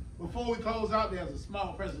 Amen. Before we close out, there's a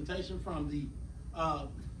small presentation from the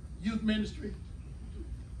youth ministry.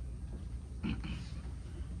 Amen.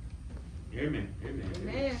 Amen. Amen. Amen.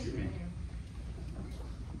 Amen.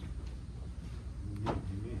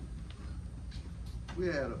 Amen. We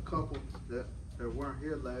had a couple that weren't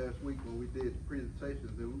here last week when we did the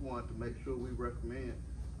presentations, and we wanted to make sure we recommend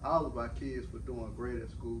all of our kids for doing great at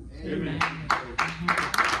school. Amen.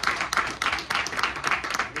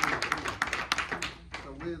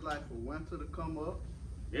 So we'd like for Winter to come up.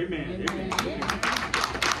 Amen. Amen.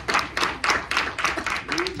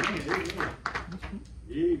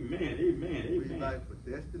 Amen. Amen. We'd like for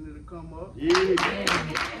Destiny to come up. Amen.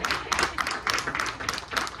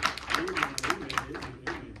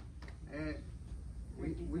 And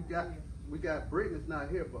we got Brittany's not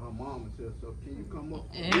here, but her mom is here. So can you come up?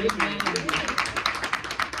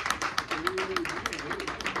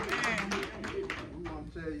 We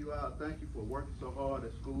want to tell you out. Thank you for working so hard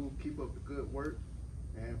at school. Keep up the good work,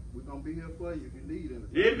 and we're gonna be here for you if you need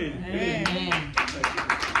anything. Amen.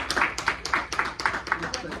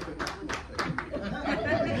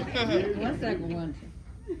 One second, one.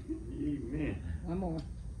 Amen. One more.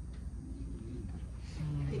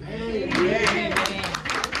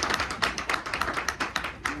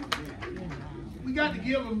 We got to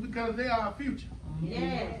give them because they are our future.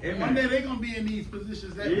 Yes. One day they're going to be in these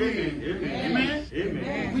positions that we're in. Amen.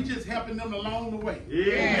 Amen. We just helping them along the way.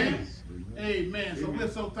 Amen. Amen. So we're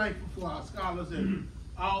so thankful for our scholars and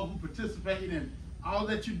all who participate in all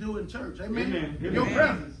that you do in church. Amen. Amen. Your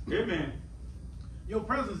presence. Amen. Your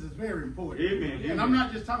presence is very important. Amen. And I'm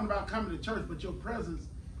not just talking about coming to church, but your presence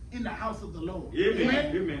in the house of the Lord.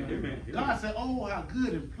 Amen. Amen. Amen. God said, oh, how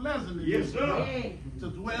good and pleasant it is to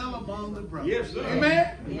dwell among the brothers. Yes, sir.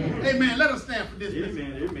 Amen. Amen. Amen. Let us stand for this.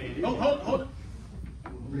 Amen. Amen. Oh, hold it.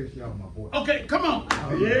 Bless y'all, my boy. Okay, come on.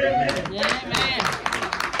 Amen. Amen.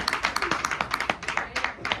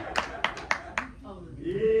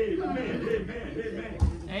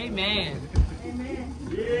 Amen. Amen. Amen.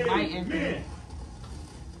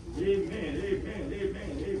 Amen. Amen.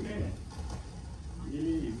 Amen. Amen.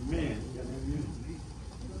 Amen.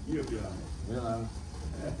 Well,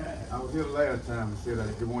 I was here last time and said I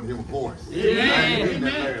didn't want to hear my voice. Amen. I didn't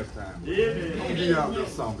hear that last time. Amen. I'm going to give y'all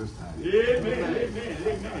this song this time. Amen.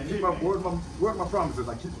 Amen. Keep my word, my promises.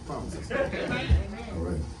 I keep my promises. All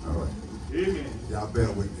right. Amen. Y'all bear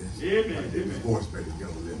with this. Amen. This Amen. voice better get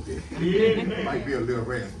a little bit. Amen. Might be a little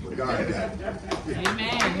raspy, but God got it.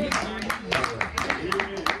 Amen.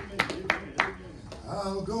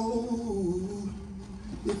 I'll go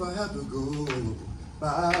if I have to go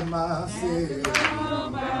by myself.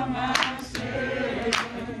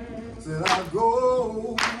 Said I'll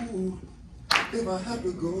go if I have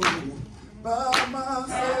to go by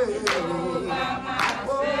myself.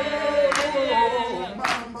 Oh,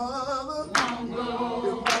 my mother,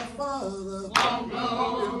 if my father,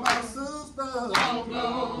 if my sister, no,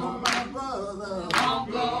 my brother,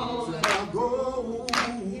 said I'll go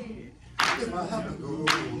if I have to go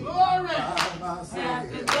by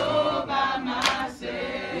myself. Yeah,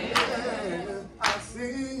 I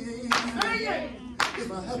sing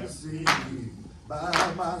if I have to sing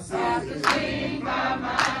by myself.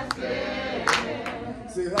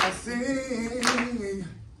 Said I sing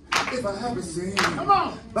if I have to sing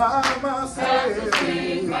by myself.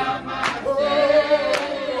 Oh,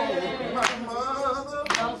 my mother,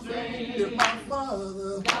 if my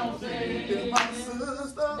father, if my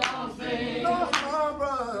sister, no, my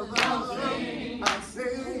brother, I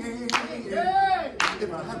sing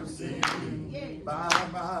if I have to sing by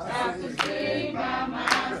myself.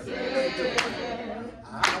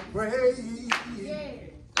 I pray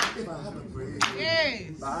if I have to pray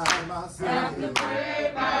by myself.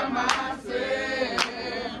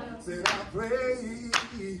 Said I pray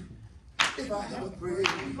if I have to pray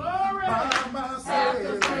by myself.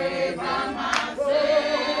 Oh,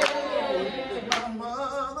 if my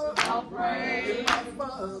mother, if my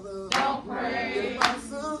father, if my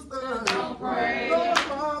sister, Lord,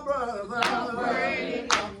 my brother, I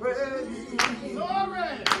pray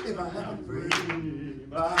if I have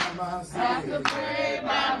to pray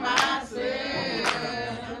by myself.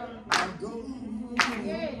 I'll go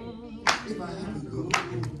if I have to go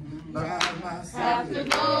by myself.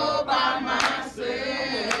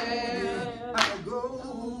 I'll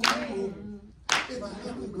go if I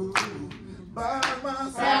have to go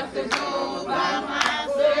by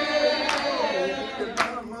myself. If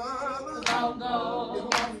my mother, if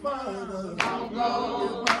my father, if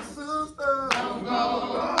my sister,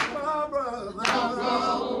 my brother,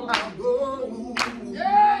 I'll go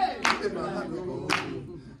if I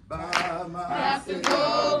have to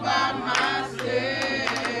go by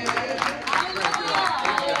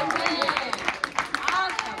myself.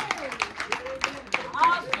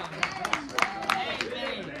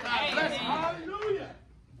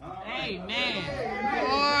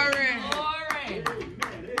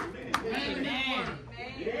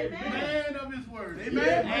 Man of his word.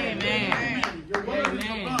 Amen. Your word is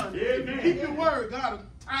your bond. Keep your word, God will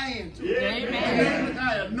tie into it. Amen. Look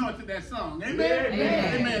how I anointed that song. Amen.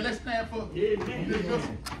 Amen. Let's stand for this.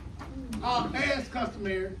 As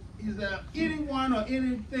customary, is there anyone or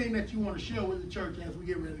anything that you want to share with the church as we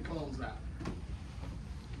get ready to close out?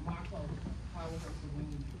 Marco, how was it?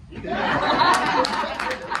 Amen.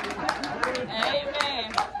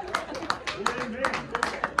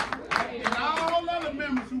 And all other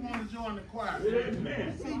members who want to join the choir.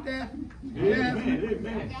 Amen. See Daphne?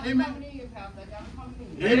 Amen. Amen.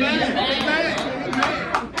 Amen.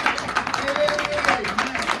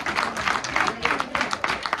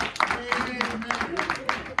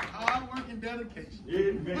 Hard work and dedication.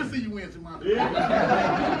 Amen. We'll see you Wednesday, Mom. I'm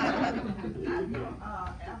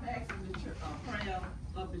asking the church, prayer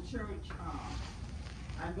of the church.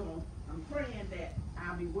 I'm praying that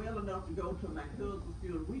I'll be well enough to go to my cousin's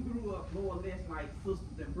funeral. We grew up more or less like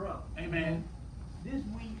sisters and brothers. Amen. This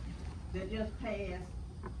week that just passed,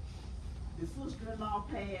 the sister-in-law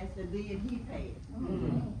passed, and then he passed.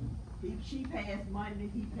 She passed Monday,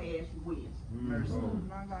 he passed Wednesday.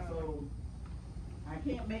 So I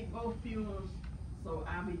can't make both funerals, so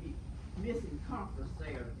I'll be missing conference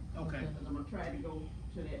Saturday. Okay. Because I'm gonna try to go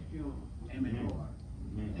to that funeral. Amen.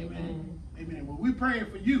 Amen. Amen. Well, we're praying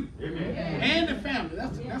for you. Amen. And the family.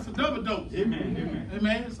 That's a double dose. Amen. Amen.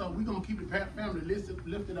 Amen. So we're going to keep the family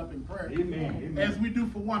lifted up in prayer. Amen. As we do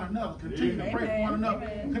for one another. Continue to pray for one another.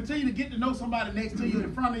 Continue to get to know somebody next to you,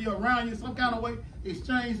 in front of you, around you, some kind of way.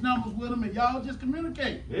 Exchange numbers with them, and y'all just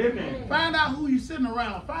communicate. Amen. Find out who you're sitting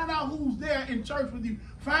around. Find out who's there in church with you.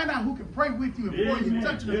 Find out who can pray with you before you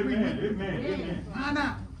touch and agree with you. Amen. Find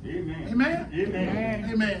out. Amen. Amen. Amen.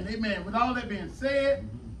 Amen. Amen. With all that being said,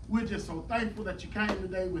 we're just so thankful that you came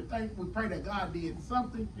today. We pray that God did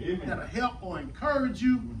something that'll help or encourage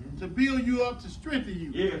you, to build you up, to strengthen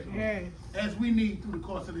you. Yes. As we need through the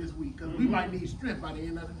course of this week, because we might need strength by the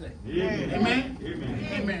end of the day. Amen. Amen. Amen.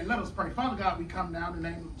 Amen. Let us pray. Father God, we come now in the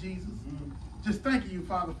name of Jesus. Just thanking you,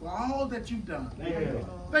 Father, for all that you've done.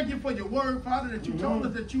 Thank you for your word, Father, that you told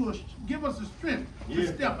us that you will give us the strength to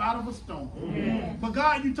step out of a storm. But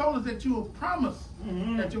God, you told us that you will promise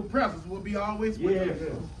that your presence will be always with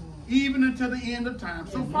us, even until the end of time.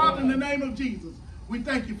 So, Father, in the name of Jesus, we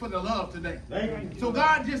thank you for the love today. So,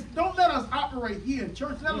 God, just don't let us operate here in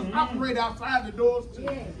church. Let us operate outside the doors, too.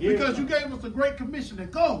 Because you gave us a great commission to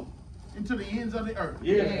go into the ends of the earth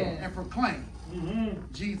and proclaim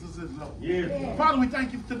Jesus is Lord. Father, we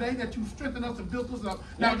thank you today that you strengthened us and built us up.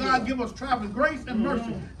 Now, God, give us traveling grace and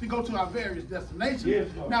mercy to go to our various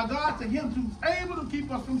destinations. Now, God, to him who's able to keep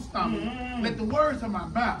us from stumbling, let the words of my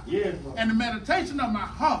mouth and the meditation of my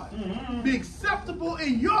heart be acceptable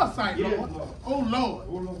in your sight, Lord. Oh,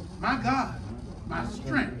 Lord, my God, my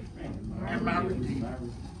strength and my Redeemer.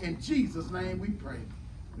 In Jesus' name we pray.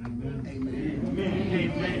 Amen. Amen.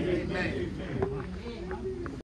 Amen. Amen.